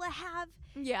let Carla have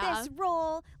this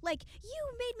role. Like you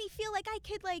made me feel like I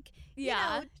could like you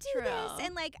know do this,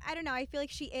 and like I don't know. I feel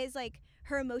like she is like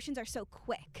her emotions are so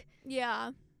quick.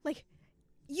 Yeah. Like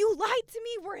you lied to me.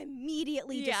 We're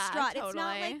immediately distraught. Totally. It's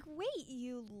not like wait,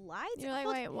 you lied to me. You're like,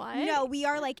 wait, what? No, we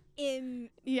are like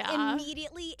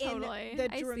immediately totally. in the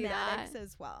dramatics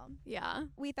as well. Yeah.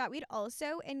 We thought we'd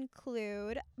also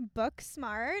include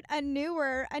Booksmart, a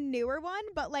newer one,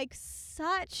 but like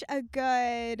such a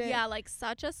good like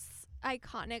such a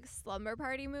iconic slumber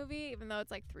party movie, even though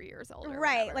it's like 3 years old.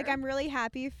 Right. Like I'm really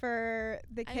happy for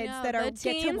the kids that the get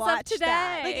to teens watch of today.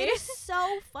 that. Like it is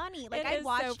so funny. Like I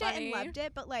watched so it and loved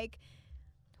it, but like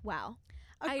wow.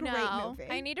 I great know. movie.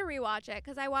 I need to rewatch it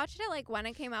because I watched it like when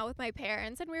it came out with my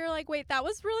parents, and we were like, "Wait, that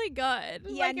was really good.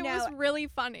 Yeah, like it was really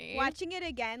funny." Watching it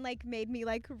again like made me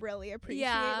like really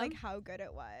appreciate like how good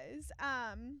it was.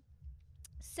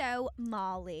 So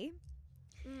Molly,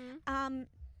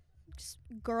 just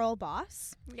girl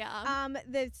boss. Yeah.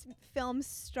 This film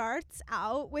starts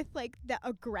out with like the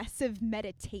aggressive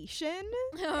meditation.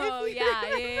 Oh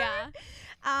yeah.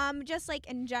 Just like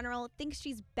in general, thinks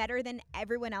she's better than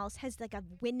everyone else, has like a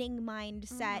winning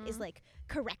mindset, is like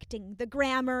correcting the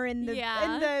grammar in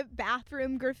the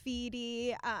bathroom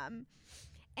graffiti.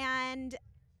 And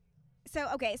so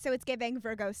so it's giving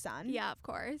Virgo sun. Yeah, of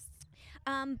course.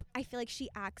 I feel like she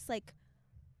acts like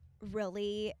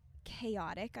really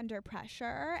chaotic under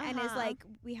pressure and is like,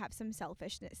 we have some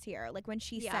selfishness here, like when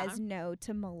she says no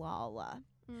to Malala.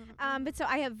 But so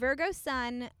I have Virgo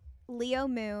sun, Leo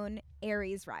moon,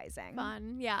 Aries rising.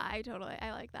 Fun. Yeah, I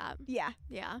like that. Yeah.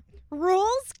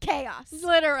 Rules, chaos,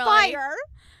 literally fire,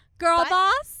 girl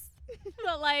boss,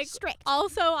 but like strict,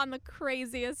 also on the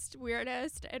craziest,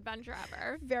 weirdest adventure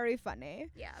ever. Very funny.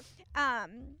 Yeah.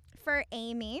 For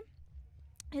Amy,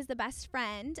 is the best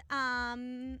friend.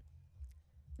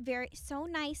 So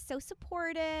nice, so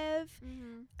supportive.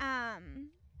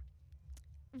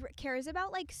 Cares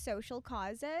about like social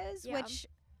causes, which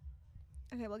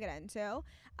we'll get into.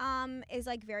 Is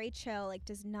like very chill, like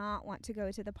does not want to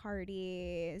go to the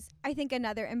parties. I think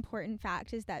another important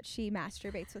fact is that she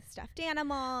masturbates with stuffed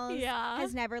animals.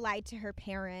 Has never lied to her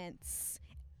parents.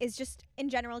 Is just in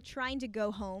general trying to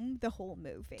go home the whole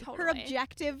movie. Totally. Her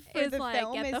objective for the like,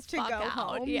 film is to go out.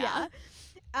 home. Yeah.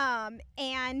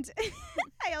 And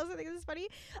I also think this is funny.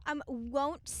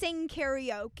 Won't sing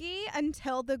karaoke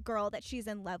until the girl that she's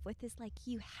in love with is like,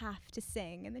 you have to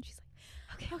sing, and then she's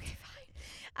like, okay,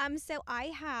 fine. So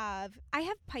I have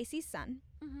Pisces sun,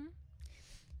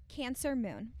 Cancer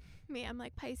moon. Me, I'm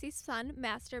like Pisces sun,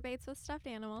 masturbates with stuffed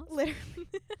animals. Literally.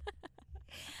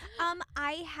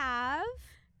 I have.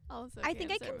 Also, I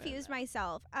think I confused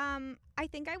myself. I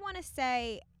think I want to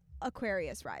say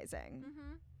Aquarius rising.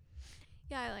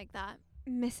 Yeah, I like that.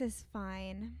 Mrs.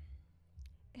 Fine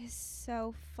is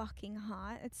so fucking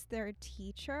hot. It's their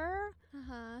teacher.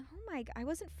 Oh my god, I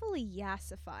wasn't fully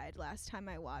yassified last time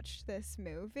I watched this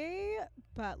movie,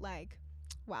 but like,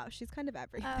 wow, she's kind of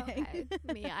everything. Okay.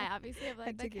 Me, I obviously have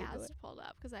like the cast pulled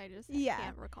up because I just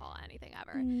can't recall anything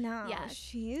ever. No, yes.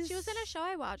 She was in a show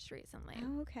I watched recently.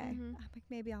 Oh, okay. I'm like,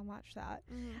 maybe I'll watch that.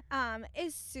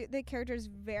 The character's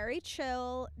very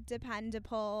chill,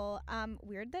 dependable.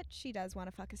 Weird that she does want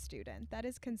to fuck a student. That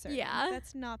is concerning. Yeah.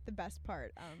 That's not the best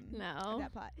part. No. Of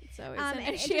that plot. So and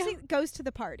interesting, goes to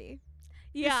the party.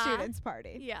 Yeah. The students'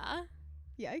 party. Yeah.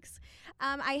 Yikes.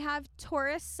 I have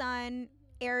Taurus sun,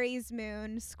 Aries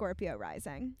moon, Scorpio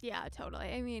rising. Yeah, totally.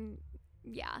 I mean,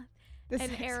 yeah. The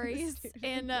and sex Aries of the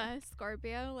and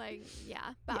Scorpio, like,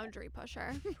 boundary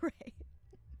pusher. Right.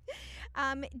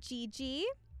 Gigi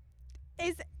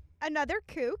is another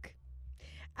kook.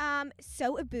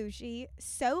 So bougie,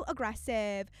 so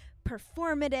aggressive,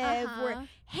 performative. We're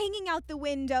hanging out the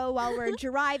window while we're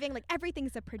driving. Like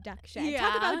everything's a production. Yeah.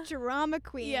 Talk about drama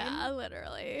queen. Yeah,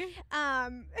 literally.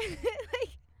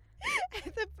 Like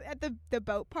at the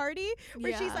boat party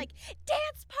where she's like,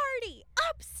 dance party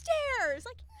upstairs.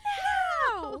 Like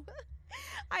know.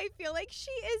 I feel like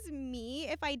she is me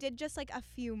if I did just like a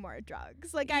few more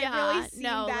drugs. Like I Yeah, really see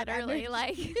no, that literally, energy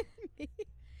like- in me.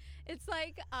 It's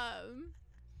like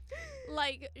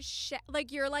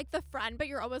you're like the friend, but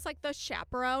you're almost like the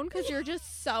chaperone because you're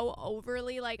just so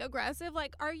overly like aggressive.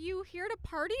 Like, are you here to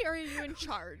party or are you in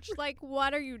charge? Like,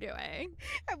 what are you doing?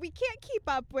 We can't keep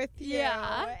up with you.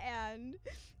 Yeah. And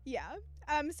yeah.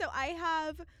 So I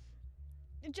have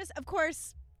just, of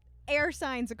course, air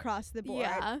signs across the board.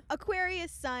 Yeah.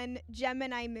 Aquarius Sun,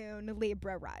 Gemini Moon,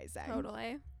 Libra Rising.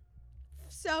 Totally.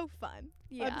 So fun.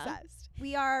 Yeah. Obsessed.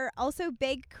 We are also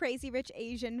big Crazy Rich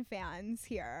Asian fans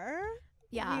here.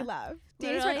 Yeah. We love.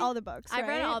 Dana's read Literally, all the books, I've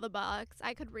read right? all the books.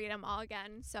 I could read them all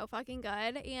again. So fucking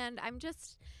good. And I'm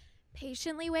just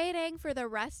patiently waiting for the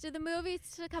rest of the movies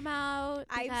to come out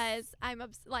because I've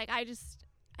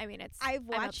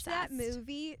watched that obsessed.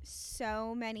 movie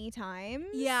so many times.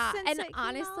 Yeah, since and it came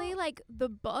honestly, out. like the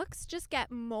books just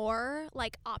get more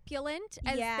like opulent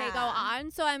as they go Yeah. on.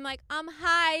 So I'm like,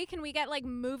 hi, can we get like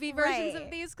movie versions Right.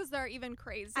 of these because they're even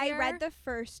crazier? I read the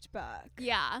first book.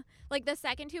 yeah, like the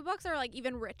second two books are like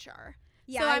even richer.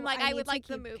 Yeah, so I'm like, I need would to like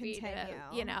the keep movie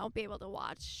continue. to, be able to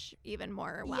watch even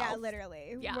more. Well, Yeah,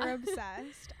 literally. Yeah. We're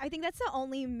obsessed. I think that's the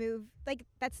only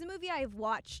that's the movie I've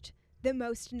watched the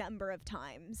most number of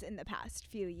times in the past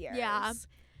few years.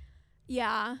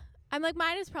 Yeah. I'm like,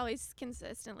 mine is probably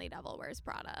consistently Devil Wears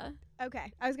Prada.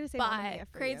 Okay. I was going to say Mamma Mia But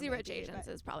for Crazy you, Rich maybe, Asians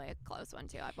but is probably a close one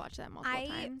too. I've watched that multiple I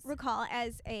times. recall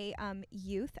as a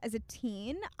youth, as a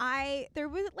teen, there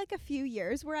was like a few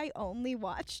years where I only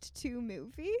watched 2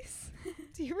 movies.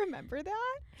 Do you remember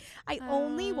that? I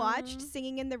only watched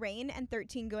Singing in the Rain and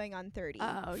 13 Going on 30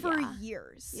 for yeah.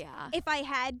 years. Yeah. If I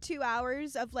had 2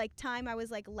 hours of like time, I was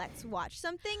like, let's watch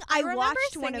something. I I remember watched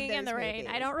Singing one of those in the Rain. I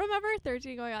movies. don't remember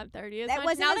 13 Going on 30 as That much.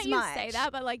 wasn't now as that you say much.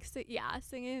 that, but like,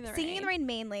 Singing in the Rain. Singing in the Rain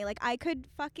mainly. Like I could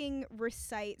fucking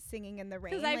recite Singing in the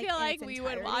Rain. Because I feel in like its we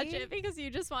would watch entirety. it because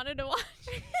you just wanted to watch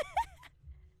it.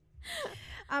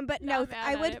 But Not no, mad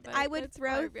I at would it, but I would it's throw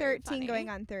probably very 13 funny. Going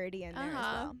on 30 in there as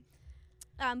Uh-huh.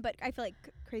 well. But I feel like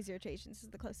Crazy Rich Asians is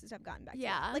the closest I've gotten back to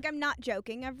Yeah. that. Like I'm not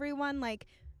joking, everyone. Like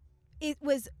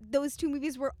those 2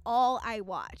 movies were all I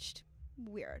watched.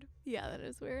 Weird. Yeah, that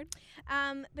is weird.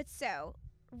 But so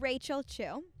Rachel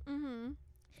Chu. Mm-hmm.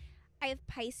 I have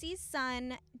Pisces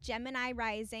Sun, Gemini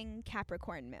Rising,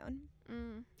 Capricorn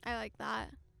Moon. I like that.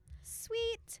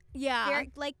 Sweet. Yeah.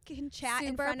 Very, like can chat in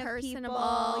Super front of personable.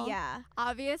 people. Yeah.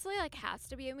 Obviously, like, has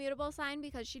to be a mutable sign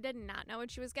because she did not know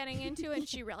what she was getting into and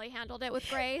she really handled it with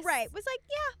grace. Right. Was like,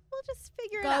 yeah, we'll just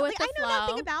figure it Go out. with Like, the I know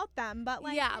nothing flow. about them, but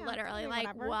like yeah, literally. okay, Like,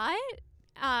 whatever. what?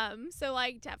 So,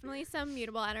 like, definitely some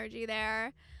mutable energy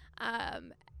there.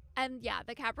 And yeah,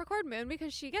 the Capricorn moon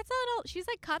because she's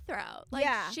like cutthroat. Like,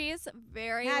 Yeah. she's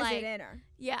very Has like, it in her.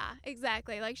 yeah,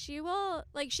 exactly. Like she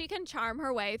can charm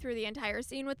her way through the entire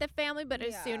scene with the family, but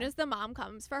as soon Yeah. as the mom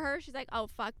comes for her, she's like, oh,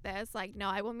 fuck this. Like, no,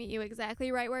 I will meet you exactly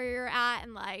right where you're at.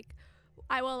 And like,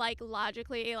 I will like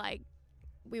logically, like,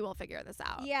 we will figure this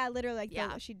out. Yeah, literally like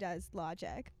Yeah. she does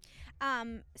logic.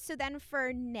 So then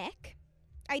for Nick,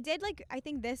 I did like I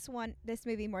think this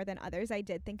movie more than others, I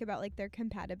did think about like their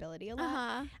compatibility a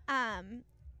lot. Uh-huh.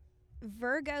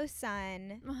 Virgo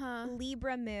Sun, Uh-huh.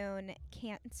 Libra Moon,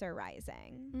 Cancer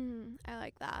Rising. I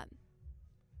like that.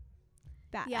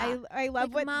 That Yeah. I love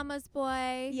Like what mama's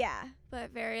boy. Yeah.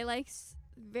 But very like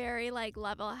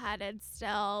level-headed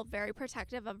still, very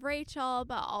protective of Rachel,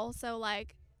 but also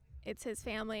like it's his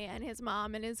family and his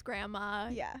mom and his grandma.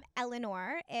 Yeah.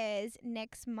 Eleanor is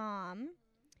Nick's mom.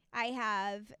 I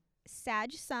have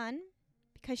Sag Sun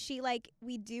because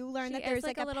we do learn She that is there's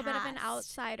like a little bit of an past.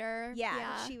 outsider.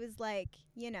 Yeah, she was like,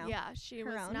 Yeah, she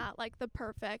her was own. not like the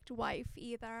perfect wife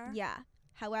either. Yeah.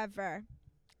 However,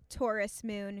 Taurus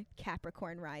Moon,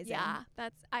 Capricorn Rising. Yeah,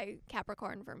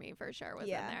 Capricorn for me for sure was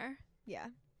Yeah. in there. Yeah.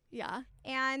 Yeah.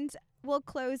 And we'll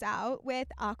close out with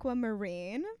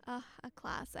Aquamarine. A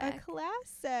classic. A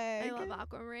classic. I love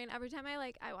Aquamarine. Every time I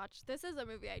watch, this is a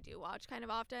movie I do watch kind of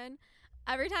often.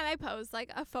 Every time I post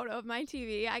like a photo of my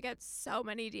TV, I get so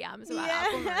many DMs about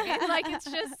Aquamarine. Like it's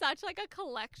just such like a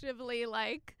collectively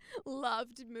like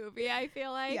loved movie. I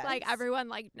feel like Yes. everyone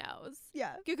like knows.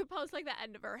 Yeah. You could post like the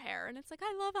end of her hair, and it's like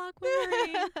I love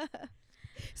Aquamarine.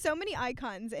 So many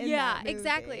icons in Yeah, that movie.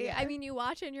 exactly. Yeah. I mean, you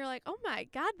watch it and you're like, oh my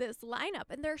god, this lineup,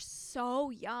 and they're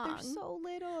so young. they're so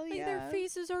little. Like yeah. their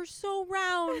faces are so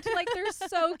round. Like they're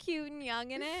so cute and young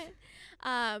in it.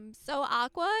 So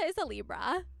Aqua is a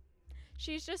Libra.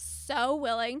 She's just so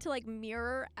willing to like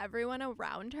mirror everyone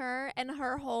around her, and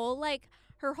her whole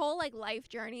life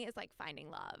journey is like finding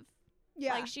love.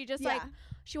 Yeah. Like she just Yeah. like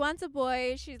she wants a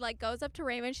boy. She like goes up to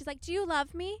Raymond. She's like, "Do you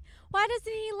love me? Why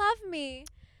doesn't he love me?"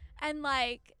 And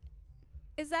like,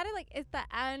 is that like at the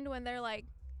end when they're like,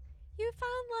 "You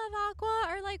found love, Aqua,"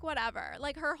 or like whatever?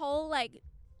 Like her whole like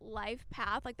life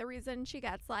path, like the reason she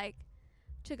gets like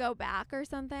to go back or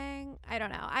something. I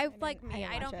don't know. I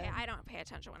don't pay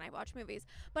attention when I watch movies,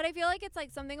 but I feel like it's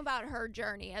like something about her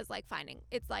journey as like finding.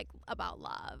 It's like about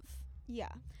love.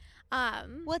 Yeah.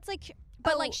 Well, it's like,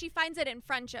 but like she finds it in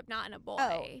friendship, not in a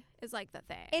boy. Is like the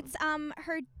thing. It's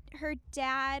her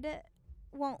dad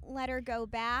won't let her go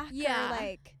back. Yeah. Or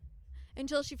like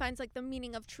until she finds like the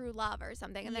meaning of true love or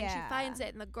something, and then she finds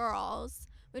it in the girls,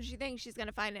 but she thinks she's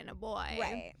gonna find it in a boy.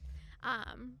 Right.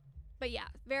 But yeah,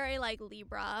 very like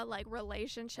Libra, like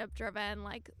relationship driven,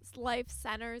 like life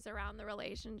centers around the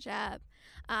relationship.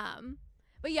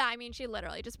 But yeah, I mean, she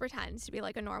literally just pretends to be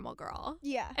like a normal girl.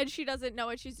 Yeah. And she doesn't know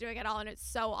what she's doing at all, and it's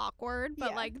so awkward.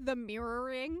 But like the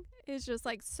mirroring is just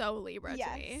like so Libra to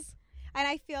me. And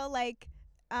I feel like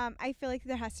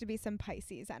there has to be some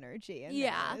Pisces energy in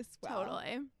there as well.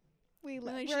 Totally.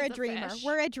 We're a dreamer. Fish.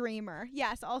 We're a dreamer.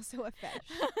 Yes, also a fish.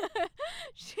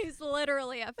 She's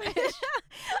literally a fish.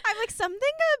 I'm like, something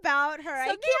about her.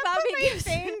 Something I can't put my gives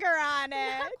finger on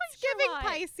it. It's sure giving why.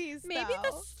 Pisces, Maybe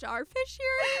though. the starfish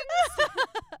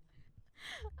earrings.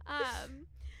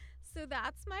 So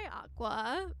that's my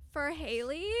Aqua. For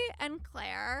Haley and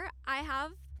Claire,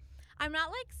 I'm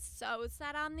not like so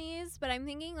set on these, but I'm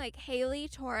thinking like Haley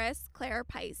Taurus, Claire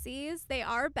Pisces. They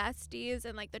are besties,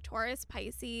 and like the Taurus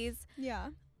Pisces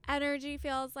energy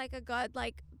feels like a good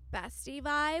like bestie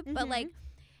vibe. But like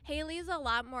Haley's a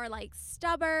lot more like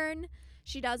stubborn.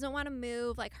 She doesn't want to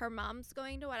move. Like her mom's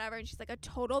going to whatever, and she's like a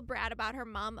total brat about her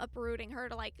mom uprooting her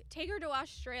to like take her to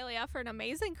Australia for an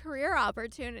amazing career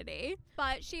opportunity.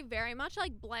 But she very much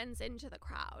like blends into the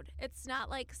crowd. It's not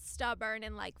like stubborn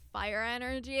and like fire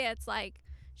energy. It's like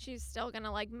she's still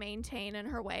gonna like maintain in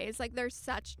her ways. Like they're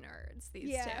such nerds,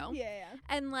 these two. Yeah.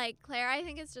 And like Claire, I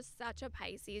think is just such a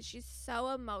Pisces. She's so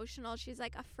emotional. She's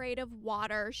like afraid of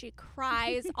water. She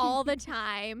cries all the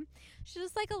time. She's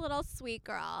just like a little sweet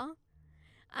girl.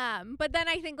 But then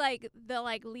I think like the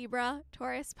like Libra,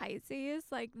 Taurus, Pisces,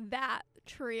 like that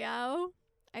trio,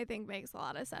 I think makes a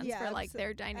lot of sense for like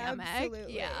their dynamic.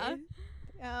 Absolutely. Yeah.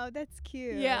 Oh, that's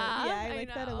cute. Yeah. I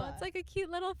like that a lot. It's like a cute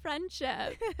little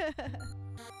friendship.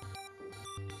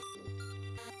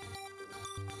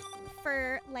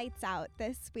 For Lights Out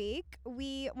this week,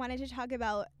 we wanted to talk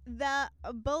about the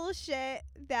bullshit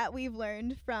that we've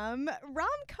learned from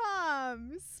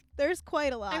rom-coms. There's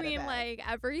quite a lot of it. Like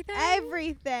everything.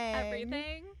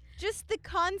 Everything. Just the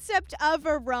concept of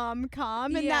a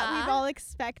rom-com and that we've all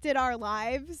expected our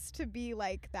lives to be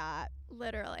like that.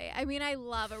 Literally. I mean, I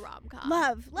love a rom-com.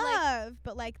 Love.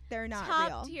 But like they're not real.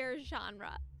 Top tier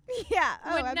genre. Yeah.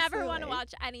 Would never want to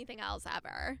watch anything else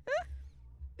ever.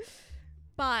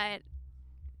 But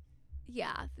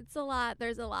yeah, it's a lot.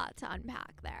 There's a lot to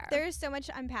unpack there. There's so much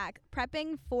to unpack.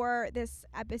 Prepping for this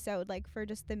episode, like for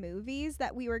just the movies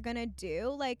that we were going to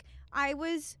do, like I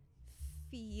was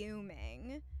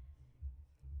fuming.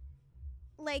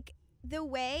 Like the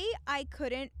way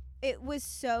it was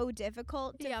so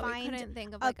difficult to find we couldn't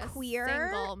think of like a queer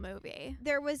single movie.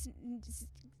 There was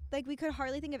like we could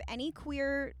hardly think of any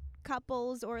queer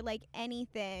couples or like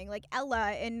anything. Like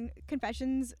Ella in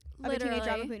Confessions of a Teenage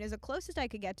Drama Queen is the closest I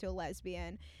could get to a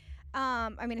lesbian.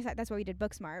 I mean that's why we did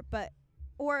Booksmart, but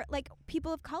or like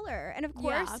people of color, and of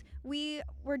course we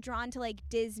were drawn to like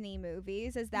Disney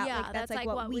movies. Is that like that's like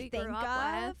what we think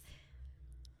of?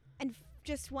 And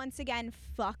just once again,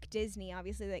 fuck Disney.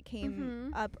 Obviously, that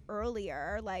came up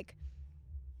earlier. Like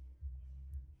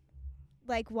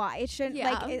why it shouldn't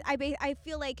like I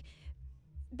feel like.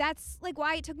 That's like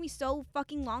why it took me so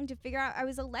fucking long to figure out I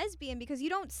was a lesbian, because you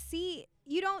don't see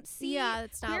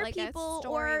it's not queer like people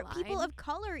or people of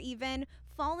color even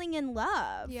falling in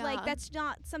love. Like that's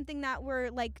not something that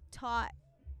we're like taught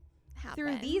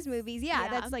through these movies.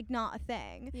 That's like not a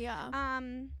thing.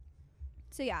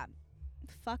 So yeah,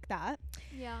 fuck that.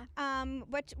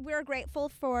 But we're grateful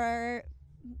for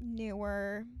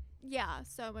newer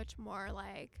so much more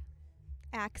like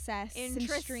access and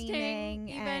interesting streaming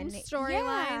even and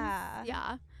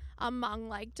storylines among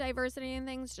like diversity and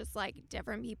things, just like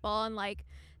different people. And like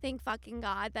thank fucking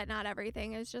God that not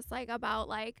everything is just like about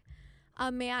like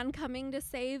a man coming to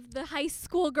save the high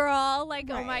school girl. Like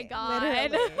oh my God,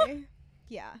 literally.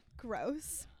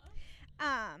 Gross.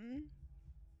 I'm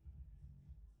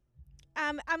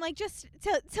like, just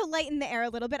to lighten the air a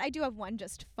little bit, I do have one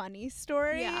just funny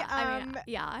story. I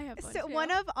have one so too.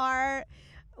 one of our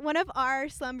one of our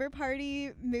slumber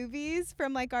party movies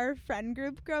from like our friend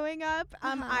group growing up,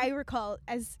 I recall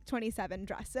as 27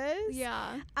 Dresses.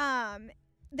 Yeah.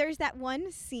 There's that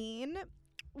one scene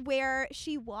where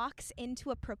she walks into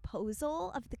a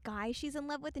proposal of the guy she's in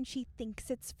love with and she thinks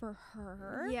it's for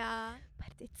her. Yeah. But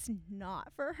it's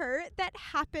not for her. That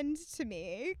happened to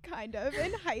me kind of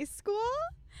in high school.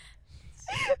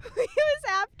 It was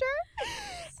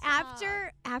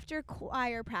after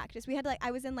choir practice. We had like,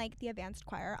 I was in like the advanced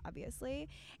choir, obviously,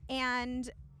 and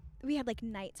we had like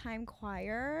nighttime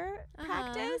choir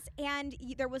practice, and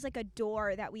there was like a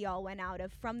door that we all went out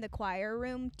of from the choir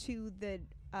room to the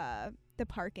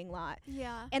parking lot.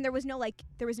 Yeah. And there was no like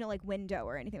window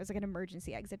or anything. It was like an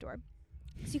emergency exit door.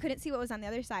 So you couldn't see what was on the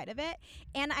other side of it.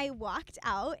 And I walked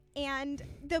out, and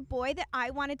the boy that I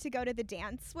wanted to go to the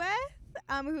dance with,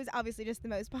 who was obviously just the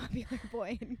most popular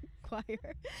boy in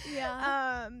choir,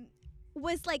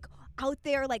 was like out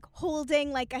there like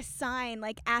holding like a sign,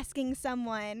 like asking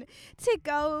someone to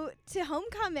go to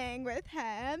homecoming with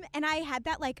him. And I had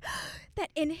that like that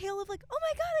inhale of like, oh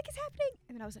my God, like it's happening.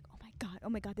 And then I was like, oh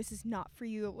my God, this is not for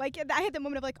you. Like I had the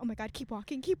moment of like, oh my God, keep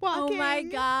walking. Oh my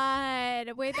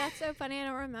God. Wait, that's so funny. I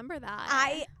don't remember that.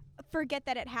 I forget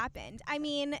that it happened. I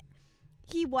mean,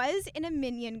 he was in a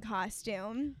Minion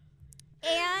costume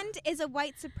and is a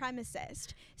white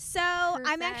supremacist. So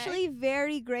I'm actually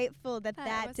very grateful that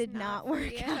did not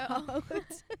work out.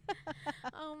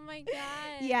 Oh my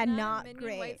God. Yeah, not Minion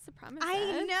great. White supremacist.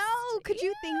 I know. Could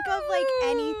you think of like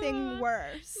anything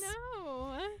worse?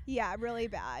 No. Yeah, really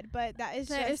bad. But that is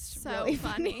so really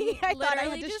funny. I Literally thought I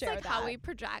had to just share like that. how we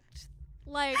project.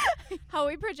 Like how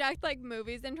we project like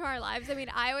movies into our lives. I mean,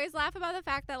 I always laugh about the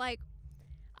fact that like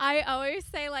I always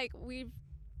say like we've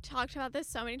talked about this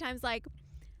so many times, like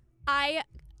I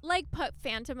like put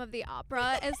Phantom of the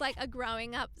Opera as like a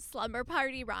growing up slumber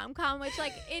party rom-com, which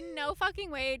like in no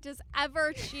fucking way does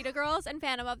ever Cheetah Girls and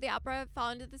Phantom of the Opera fall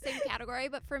into the same category,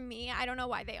 but for me, I don't know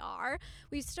why they are.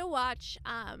 We used to watch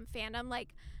Phantom like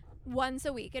once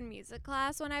a week in music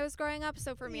class when I was growing up,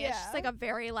 so for me it's just like a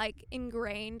very like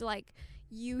ingrained like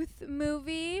youth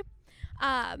movie.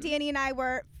 Danny and I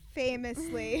were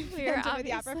famously We were Phantom of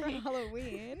the Opera for obviously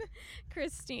Halloween.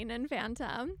 Christine and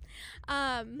Phantom.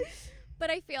 But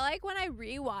I feel like when I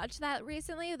rewatched that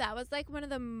recently, that was like one of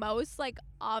the most like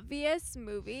obvious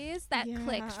movies that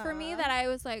clicked for me, that I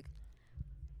was like,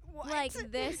 What? like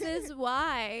this is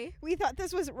why. We thought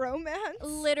this was romance.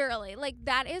 Literally, like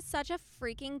that is such a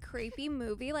freaking creepy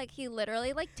movie. Like he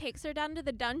literally like takes her down to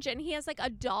the dungeon. He has like a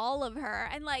doll of her,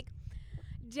 and like,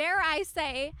 dare I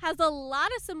say, has a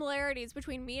lot of similarities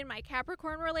between me and my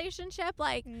Capricorn relationship.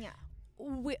 Like,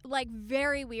 like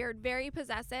very weird, very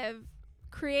possessive,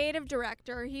 creative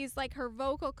director. He's like her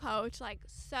vocal coach, like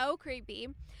so creepy.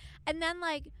 And then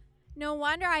like, no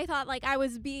wonder I thought like I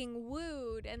was being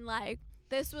wooed and like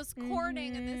this was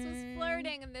courting and this was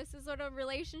flirting and this is what a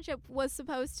relationship was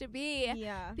supposed to be.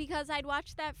 Yeah. Because I'd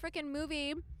watched that freaking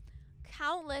movie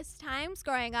countless times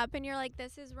growing up, and you're like,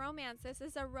 this is romance, this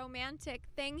is a romantic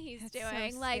thing he's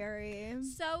doing. So like scary.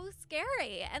 so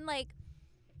scary. And like,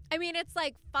 I mean, it's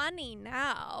like funny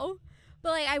now,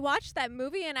 but like I watched that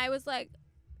movie and I was like,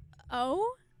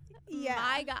 oh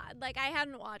my God, like I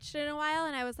hadn't watched it in a while,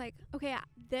 and I was like, okay,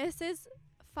 this is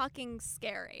fucking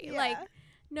scary. Like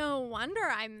no wonder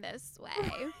I'm this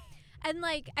way. And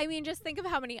like, I mean, just think of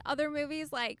how many other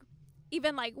movies, like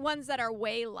even like ones that are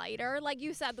way lighter, like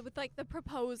you said, with like The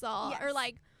Proposal, or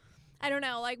like, I don't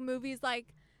know, like movies like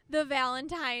the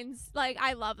Valentine's, like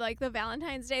I love like the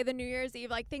Valentine's Day, the New Year's Eve,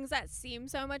 like things that seem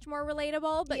so much more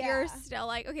relatable, but you're still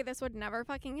like, okay, this would never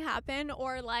fucking happen.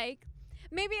 Or like,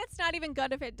 maybe it's not even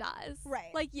good if it does.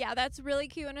 Right. Like, yeah, that's really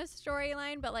cute in a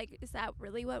storyline, but like, is that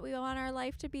really what we want our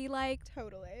life to be like?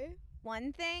 Totally.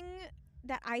 One thing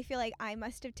that I feel like I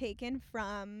must have taken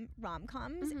from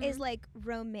rom-coms is like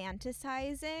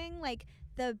romanticizing like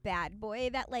the bad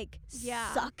boy that like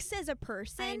sucks as a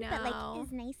person but like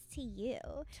is nice to you.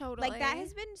 Totally. Like that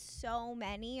has been so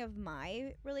many of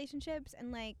my relationships,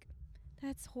 and like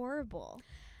that's horrible.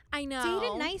 I know. Date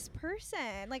a nice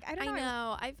person. Like I don't know. I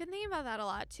know. I've been thinking about that a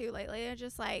lot too lately. I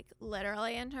just like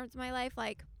literally in terms of my life,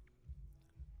 like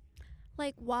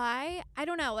why? I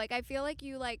don't know. Like I feel like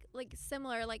you like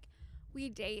similar, like we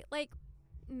date like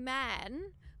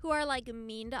men who are like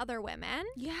mean to other women.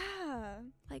 Yeah.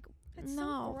 Like that's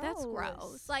no, so that's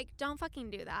gross. Like don't fucking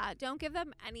do that. Don't give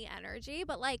them any energy.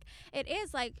 But like it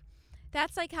is like,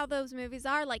 that's like how those movies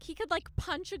are. Like he could like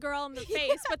punch a girl in the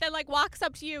face, but then like walks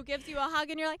up to you, gives you a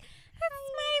hug, and you're like, that's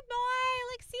my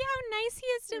boy. Like see how nice he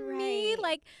is to me.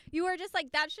 like you were just like,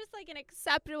 that's just like an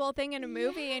acceptable thing in a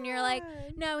movie, and you're like,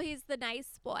 no, he's the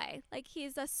nice boy. Like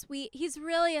he's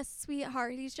really a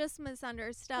sweetheart. He's just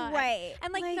misunderstood. Right.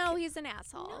 And like no, he's an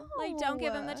asshole. Like don't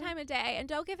give him the No. time of day, and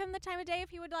don't give him the time of day if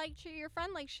he would like treat your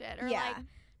friend like shit, or Yeah. like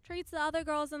treats the other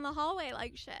girls in the hallway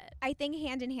like shit. I think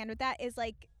hand in hand with that is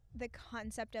like the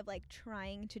concept of like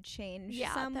trying to change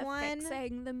someone. The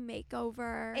fixing, the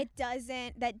makeover. That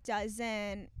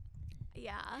doesn't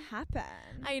yeah. happen.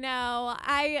 I know.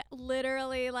 I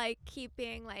literally like keep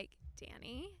being like,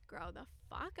 Danny, grow the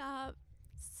fuck up.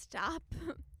 Stop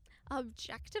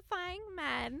objectifying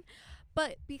men.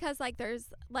 But because like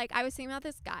there's like I was thinking about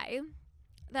this guy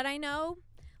that I know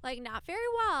like not very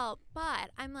well,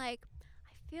 but I'm like,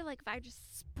 I feel like if I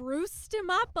just spruced him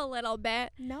up a little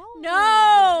bit. No.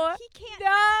 No. He can't.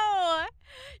 No.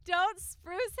 Don't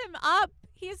spruce him up.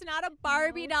 He's not a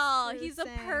Barbie No doll. He's a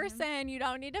sprucing. person. You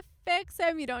don't need to fix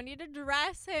him. You don't need to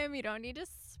dress him. You don't need to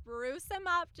spruce him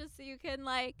up just so you can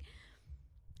like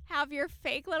have your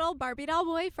fake little Barbie doll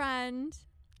boyfriend.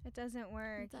 It doesn't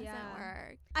work. It doesn't yeah.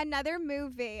 work. Another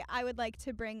movie I would like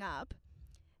to bring up.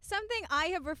 Something I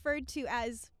have referred to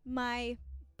as my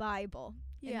Bible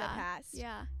in the past.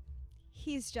 Yeah.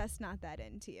 He's just not that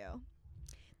into you.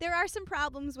 There are some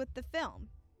problems with the film.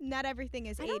 Not everything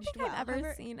is I aged don't think well. I've ever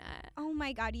However- seen it. Oh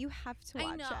my God, you have to watch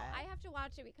I know. it. I have to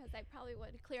watch it because I probably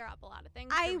would clear up a lot of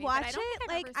things. I for me, but watch I don't it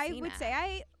think I've like ever I seen would it. say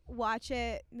I watch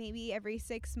it maybe every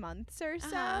 6 months or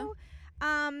so.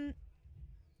 Uh-huh.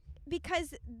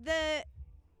 Because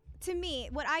to me,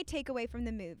 what I take away from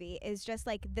the movie is just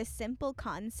like the simple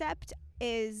concept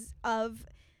is of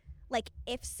like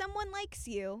if someone likes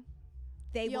you,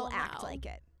 they will You'll act know. like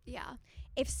it. Yeah.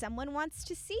 If someone wants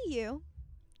to see you,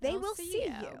 they They'll will see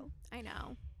you. I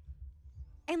know.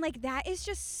 And like that is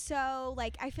just so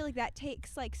like I feel like that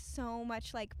takes like so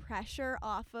much like pressure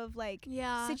off of like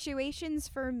Yeah. situations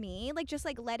for me, like just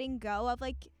like letting go of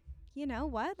like, you know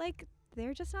what, like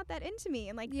they're just not that into me,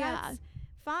 and like Yeah. that's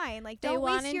fine. Like They don't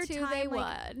waste wanted your to, time. they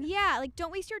like, would. yeah, like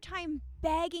don't waste your time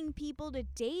begging people to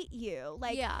date you.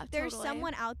 Like yeah, there's totally.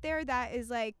 someone out there that is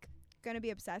like gonna be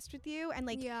obsessed with you, and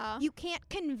like yeah. you can't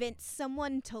convince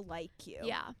someone to like you.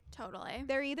 Yeah, totally.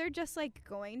 They're either just like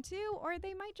going to, or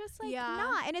they might just like Yeah.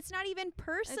 not, and it's not even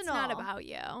personal. It's not about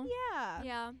you. Yeah.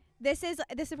 Yeah. This is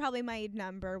probably my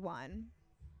number one.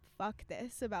 Fuck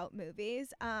this about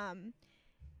movies.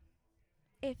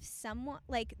 If someone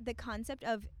like the concept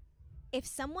of if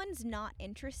someone's not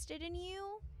interested in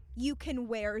you, you can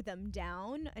wear them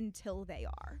down until they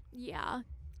are. Yeah.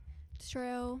 It's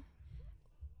true.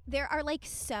 There are like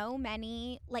so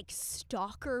many like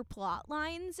stalker plot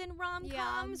lines in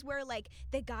rom-coms where like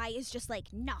the guy is just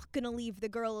like not gonna leave the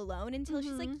girl alone until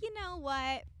she's like, Mhm. you know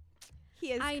what,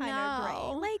 he is I kind of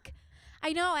know. great. Like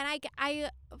I know, and I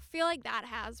feel like that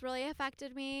has really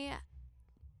affected me.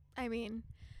 I mean,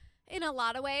 in a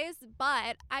lot of ways,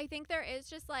 but I think there is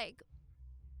just like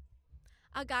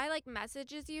a guy like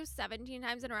messages you 17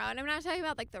 times in a row, and I'm not talking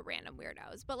about like the random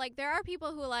weirdos, but like there are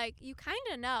people who like you kind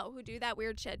of know who do that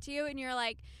weird shit to you, and you're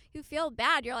like, you feel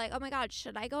bad. You're like, oh my God,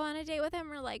 should I go on a date with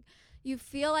him? Or like you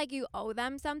feel like you owe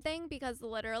them something because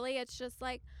literally it's just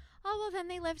like, oh, well, then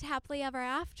they lived happily ever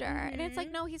after. And it's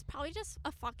like, no, he's probably just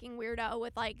a fucking weirdo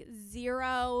with like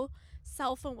zero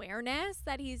self-awareness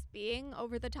that he's being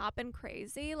over the top and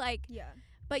crazy. Like, yeah.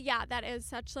 but yeah, that is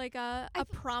such like a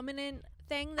prominent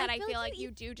thing that I feel like you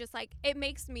do just like, it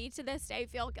makes me to this day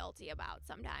feel guilty about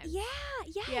sometimes. Yeah,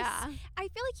 yes. Yeah. I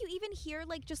feel like you even hear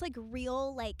like just like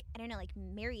real like I don't know, like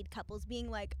married couples being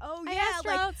like, "Oh I yeah, asked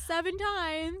her like out 7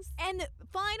 times. and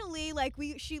finally like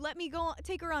she let me go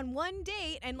take her on one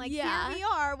date and like Yeah. here we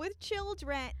are with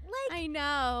children." Like I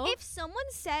know. if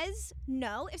someone says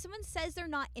no, if someone says they're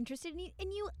not interested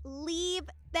in you, leave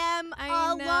them I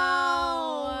alone.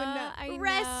 know. I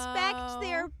Respect know.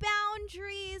 their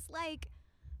boundaries, like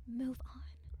move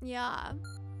on. Yeah.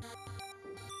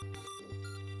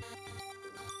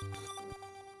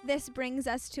 This brings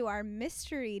us to our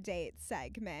mystery date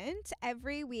segment.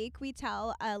 Every week we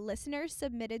tell a listener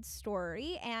submitted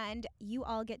story and you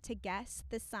all get to guess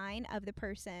the sign of the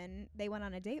person they went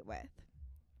on a date with.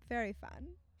 Very fun.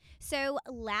 So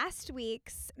last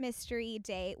week's mystery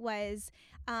date was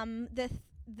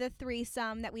the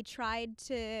threesome that we tried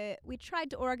to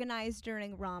organize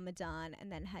during Ramadan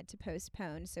and then had to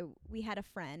postpone. So we had a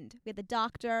friend. We had the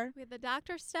doctor. We had the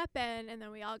doctor step in, and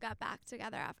then we all got back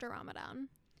together after Ramadan.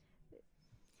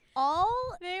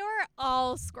 All They were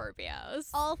all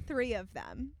Scorpios. three of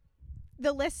them.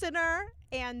 the listener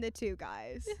and the two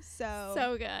guys.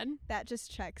 So good. That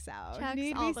just checks out. Checks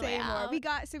Need all we the say way more? out.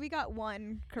 We got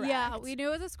one correct. Yeah, we knew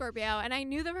it was a Scorpio, and I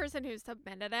knew the person who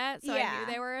submitted it, so I Yeah.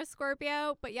 knew they were a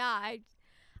Scorpio. But yeah,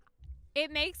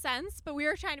 it makes sense. But we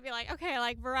were trying to be like, okay,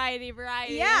 like variety.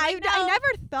 Yeah, I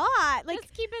never thought like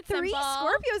let's keep it 3 simple.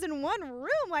 Scorpios in one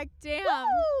room. Like, Damn,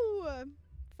 woo!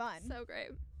 Fun. so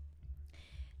great.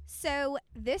 So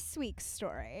this week's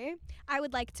story, I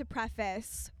would like to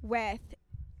preface with,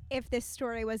 if this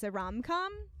story was a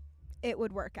rom-com, it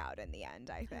would work out in the end,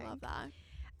 I think. I love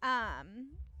that.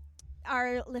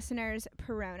 Our listeners'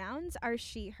 pronouns are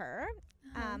she, her.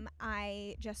 Uh-huh.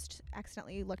 I just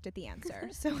accidentally looked at the answer,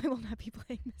 so I will not be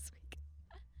playing this week.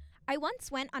 I once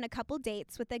went on a couple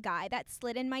dates with a guy that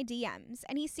slid in my DMs,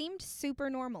 and he seemed super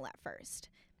normal at first.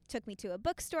 Took me to a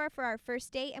bookstore for our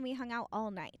first date, and we hung out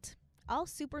all night. All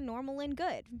super normal and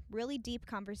good, really deep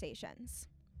conversations.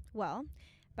 Well,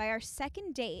 by our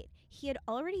second date, he had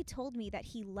already told me that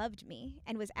he loved me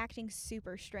and was acting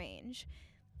super strange.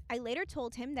 I later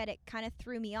told him that it kind of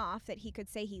threw me off that he could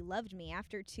say he loved me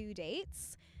after 2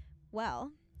 dates.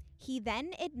 Well, he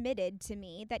then admitted to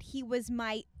me that he was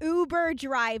my Uber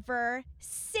driver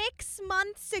 6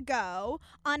 months ago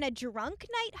on a drunk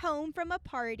night home from a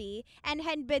party and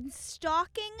had been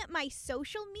stalking my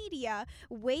social media,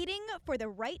 waiting for the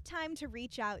right time to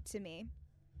reach out to me.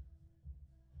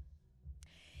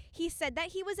 He said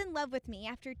that he was in love with me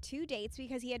after 2 dates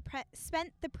because he had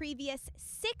spent the previous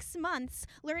 6 months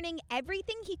learning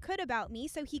everything he could about me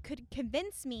so he could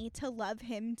convince me to love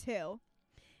him too.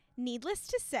 Needless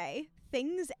to say,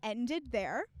 things ended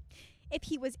there. If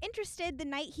he was interested the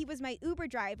night he was my Uber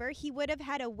driver, he would have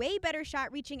had a way better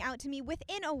shot reaching out to me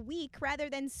within a week rather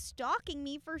than stalking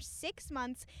me for 6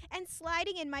 months and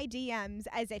sliding in my DMs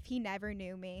as if he never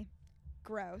knew me.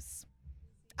 Gross.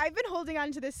 I've been holding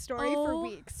on to this story for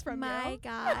weeks from my you.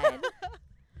 God.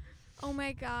 Oh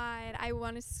my God. I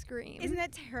want to scream. Isn't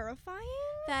that terrifying?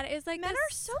 That is like Men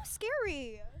are so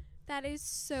scary. That is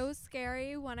so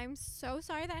scary. One, I'm so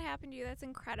sorry that happened to you. That's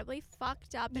incredibly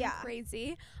fucked up and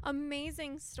crazy.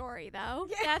 Amazing story though.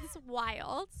 Yeah. That's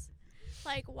wild.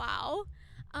 Like, wow.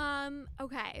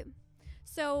 Okay.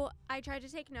 So I tried to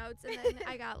take notes and then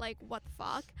I got like, what the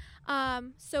fuck?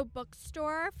 So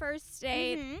bookstore, first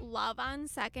date, love on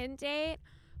second date,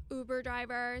 Uber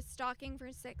driver, stalking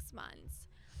for 6 months.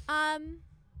 I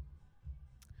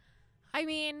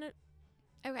mean,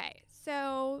 okay,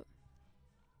 so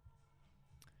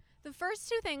the first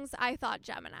 2 things I thought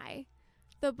Gemini.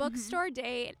 The bookstore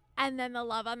date and then the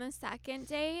love on the second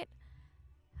date.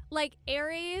 Like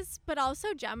Aries, but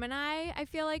also Gemini, I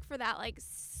feel like for that like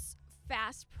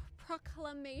fast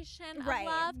proclamation of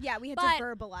love. Yeah, we had But to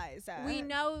verbalize it. we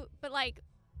know, but like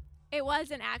it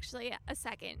wasn't actually a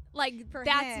second. Like For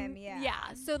that's him,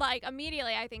 yeah. So like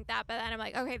immediately I think that, but then I'm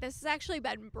like, okay, this has actually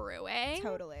been brewing.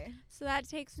 Totally. So that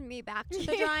takes me back to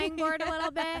the drawing board a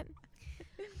little bit.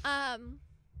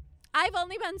 I've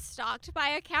only been stalked by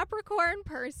a Capricorn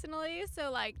personally,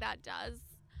 so like that does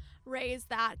raise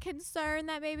that concern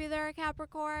that maybe they're a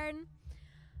Capricorn.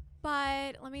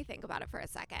 But let me think about it for a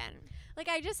second. Like,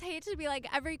 I just hate to be like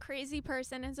every crazy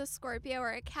person is a Scorpio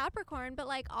or a Capricorn, but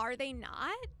like, are they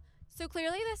not? So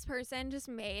clearly this person just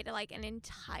made like an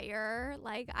entire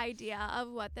like idea of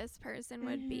what this person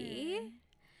would be.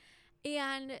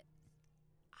 And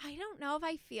I don't know if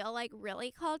I feel like really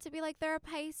called to be like they're a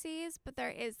Pisces, but there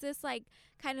is this like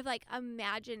kind of like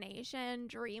imagination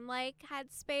dream-like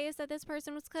headspace that this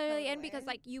person was clearly in, because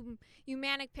like you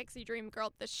manic pixie dream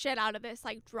girl the shit out of this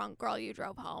like drunk girl you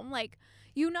drove home. Like,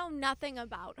 you know nothing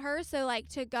about her, so like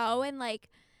to go and like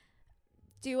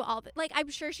do all the, like, I'm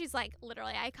sure she's like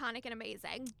literally iconic and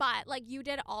amazing, but like you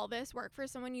did all this work for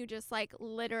someone you just like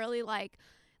literally like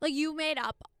you made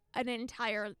up an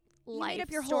entire life made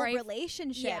up your story. whole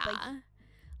relationship. Yeah.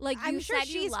 Like I'm you sure said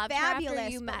you she's loved her fabulous,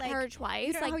 after you but, met like, her you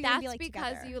twice. don't know how Like you're gonna that's be, like,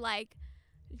 because together. you like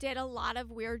did a lot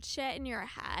of weird shit in your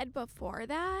head before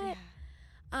that.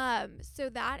 So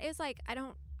that is like I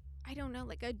don't know,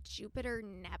 like a Jupiter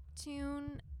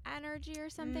Neptune energy or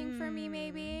something for me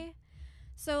maybe.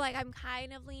 So like I'm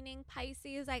kind of leaning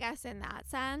Pisces, I guess, in that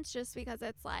sense, just because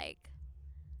it's like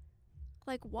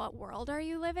what world are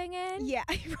you living in? Yeah,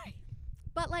 right.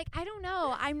 But like I don't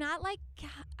know, I'm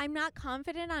not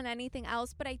confident on anything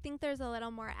else, but I think there's a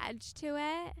little more edge to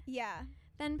it Yeah.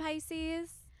 than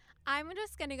Pisces. I'm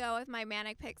just gonna go with my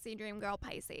manic pixie dream girl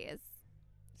Pisces.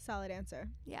 Solid answer.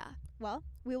 Yeah. Well,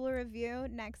 we will review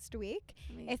next week.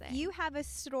 Amazing. If you have a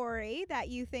story that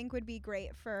you think would be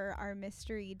great for our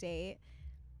mystery date,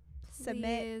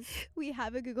 submit. Please. We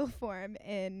have a Google form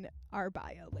in our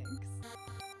bio links.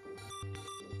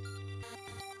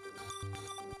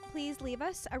 please leave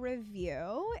us a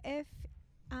review if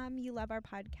you love our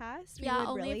podcast. Yeah, we would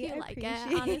only really if you like it,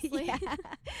 appreciate- honestly. Yeah.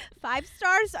 5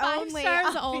 stars 5 only.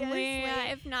 stars obviously.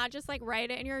 only. If not, just like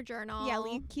write it in your journal.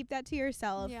 Yeah, keep that to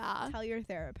yourself. Yeah. Tell your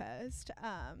therapist.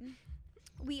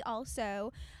 We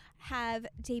also have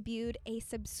debuted a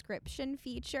subscription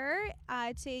feature.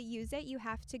 To use it, you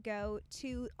have to go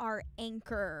to our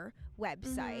Anchor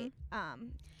website.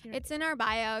 It's in our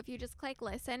bio. If you just click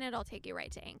listen, it'll take you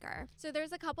right to Anchor. So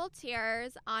there's a couple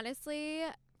tiers. Honestly,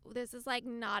 this is like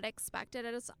not expected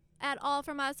at all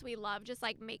from us. We love just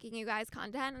like making you guys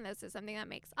content, and this is something that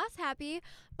makes us happy.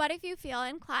 But if you feel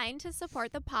inclined to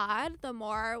support the pod, the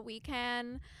more we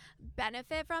can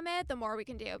benefit from it, the more we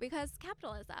can do, because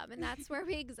capitalism, and that's where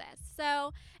we exist.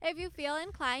 So if you feel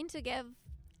inclined to give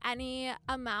any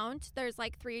amount, there's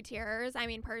like 3 tiers. I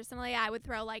mean, personally, I would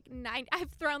throw like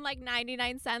I've thrown like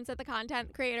 99 cents at the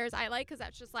content creators I like, because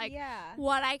that's just like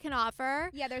what I can offer.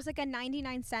 Yeah, there's like a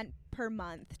 99-cent per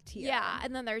month tier. Yeah,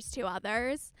 and then there's 2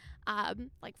 others,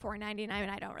 like $4.99.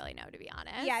 I don't really know, to be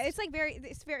honest. Yeah,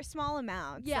 it's very small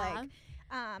amounts. Yeah. Like,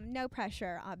 no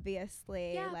pressure,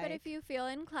 obviously. Yeah, but if you feel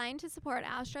inclined to support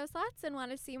Astro Sluts and want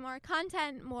to see more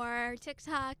content, more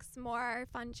TikToks, more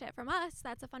fun shit from us,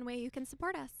 that's a fun way you can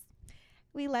support us.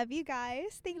 we love you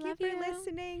guys. Thank you Love for you.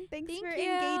 listening. Thanks Thank for you.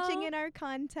 engaging in our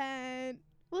content.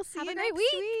 We'll see Have you a great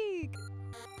next week.